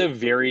it's a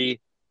very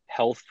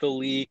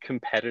healthily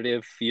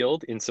competitive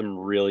field in some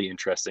really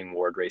interesting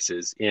ward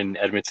races in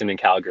Edmonton and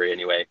Calgary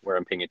anyway, where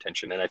I'm paying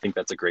attention. And I think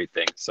that's a great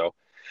thing. So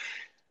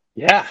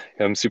yeah,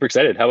 I'm super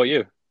excited. How about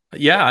you?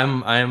 Yeah,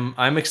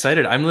 I'm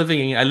excited. I live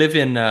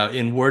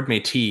in Ward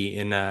Métis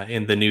in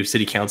the new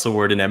city council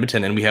ward in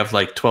Edmonton, and we have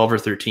like 12 or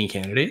 13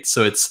 candidates.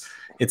 So it's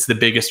the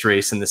biggest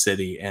race in the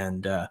city,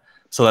 and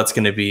so that's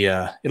going to be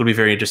it'll be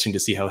very interesting to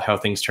see how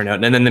things turn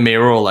out. And then the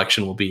mayoral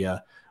election will be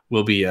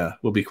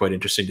quite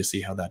interesting to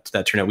see how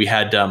that turn out. We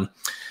had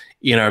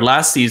in our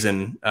last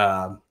season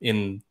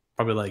in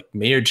probably like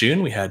May or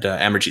June, we had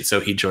Amarjeet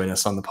Sohi join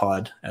us on the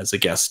pod as a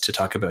guest to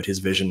talk about his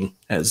vision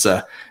as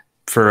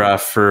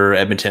for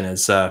Edmonton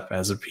as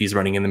he's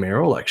running in the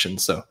mayoral election.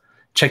 So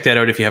check that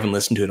out if you haven't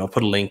listened to it. I'll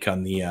put a link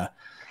on the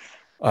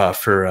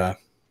for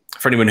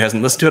anyone who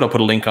hasn't listened to it, I'll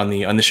put a link on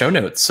the show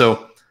notes.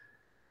 So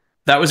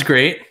that was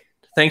great.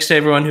 Thanks to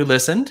everyone who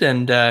listened,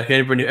 and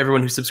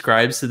everyone who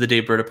subscribes to the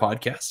Daveberta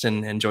podcast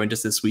and joined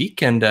us this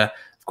week. And of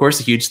course,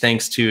 a huge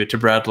thanks to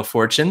Brad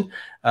Lafortune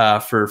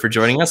for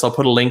joining us. I'll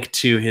put a link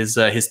to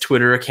his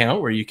Twitter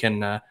account where you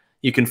can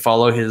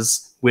follow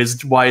his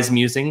wise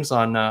musings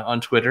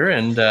on Twitter,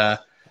 and a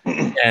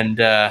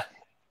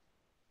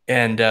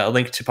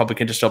link to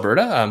Public Interest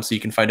Alberta, so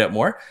you can find out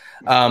more.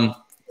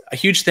 A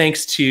huge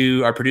thanks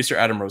to our producer,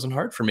 Adam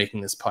Rosenhart, for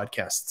making this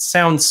podcast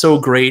sound so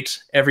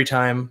great every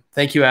time.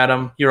 Thank you,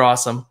 Adam. You're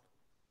awesome.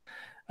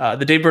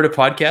 The Daveberta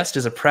Podcast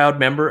is a proud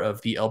member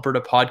of the Alberta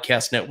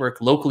Podcast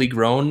Network, locally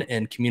grown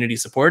and community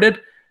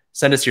supported.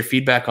 Send us your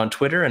feedback on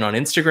Twitter and on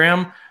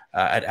Instagram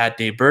at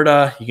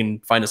Daveberta. You can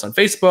find us on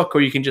Facebook,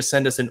 or you can just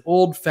send us an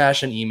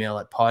old-fashioned email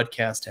at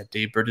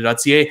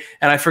podcast@daveberta.ca.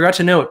 And I forgot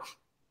to note,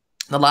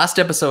 the last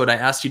episode, I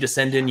asked you to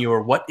send in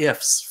your what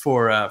ifs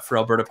for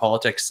Alberta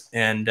politics,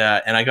 and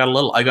I got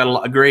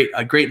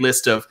a great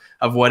list of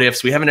what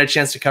ifs. We haven't had a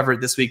chance to cover it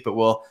this week, but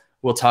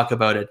we'll talk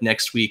about it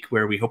next week,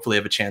 where we hopefully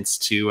have a chance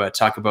to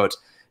talk about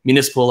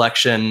municipal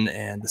election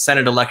and the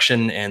Senate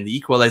election and the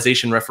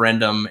equalization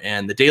referendum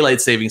and the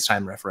daylight savings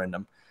time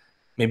referendum.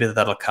 Maybe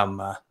that'll come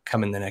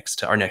in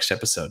our next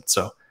episode.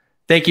 So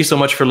thank you so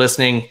much for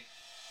listening.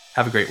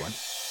 Have a great one.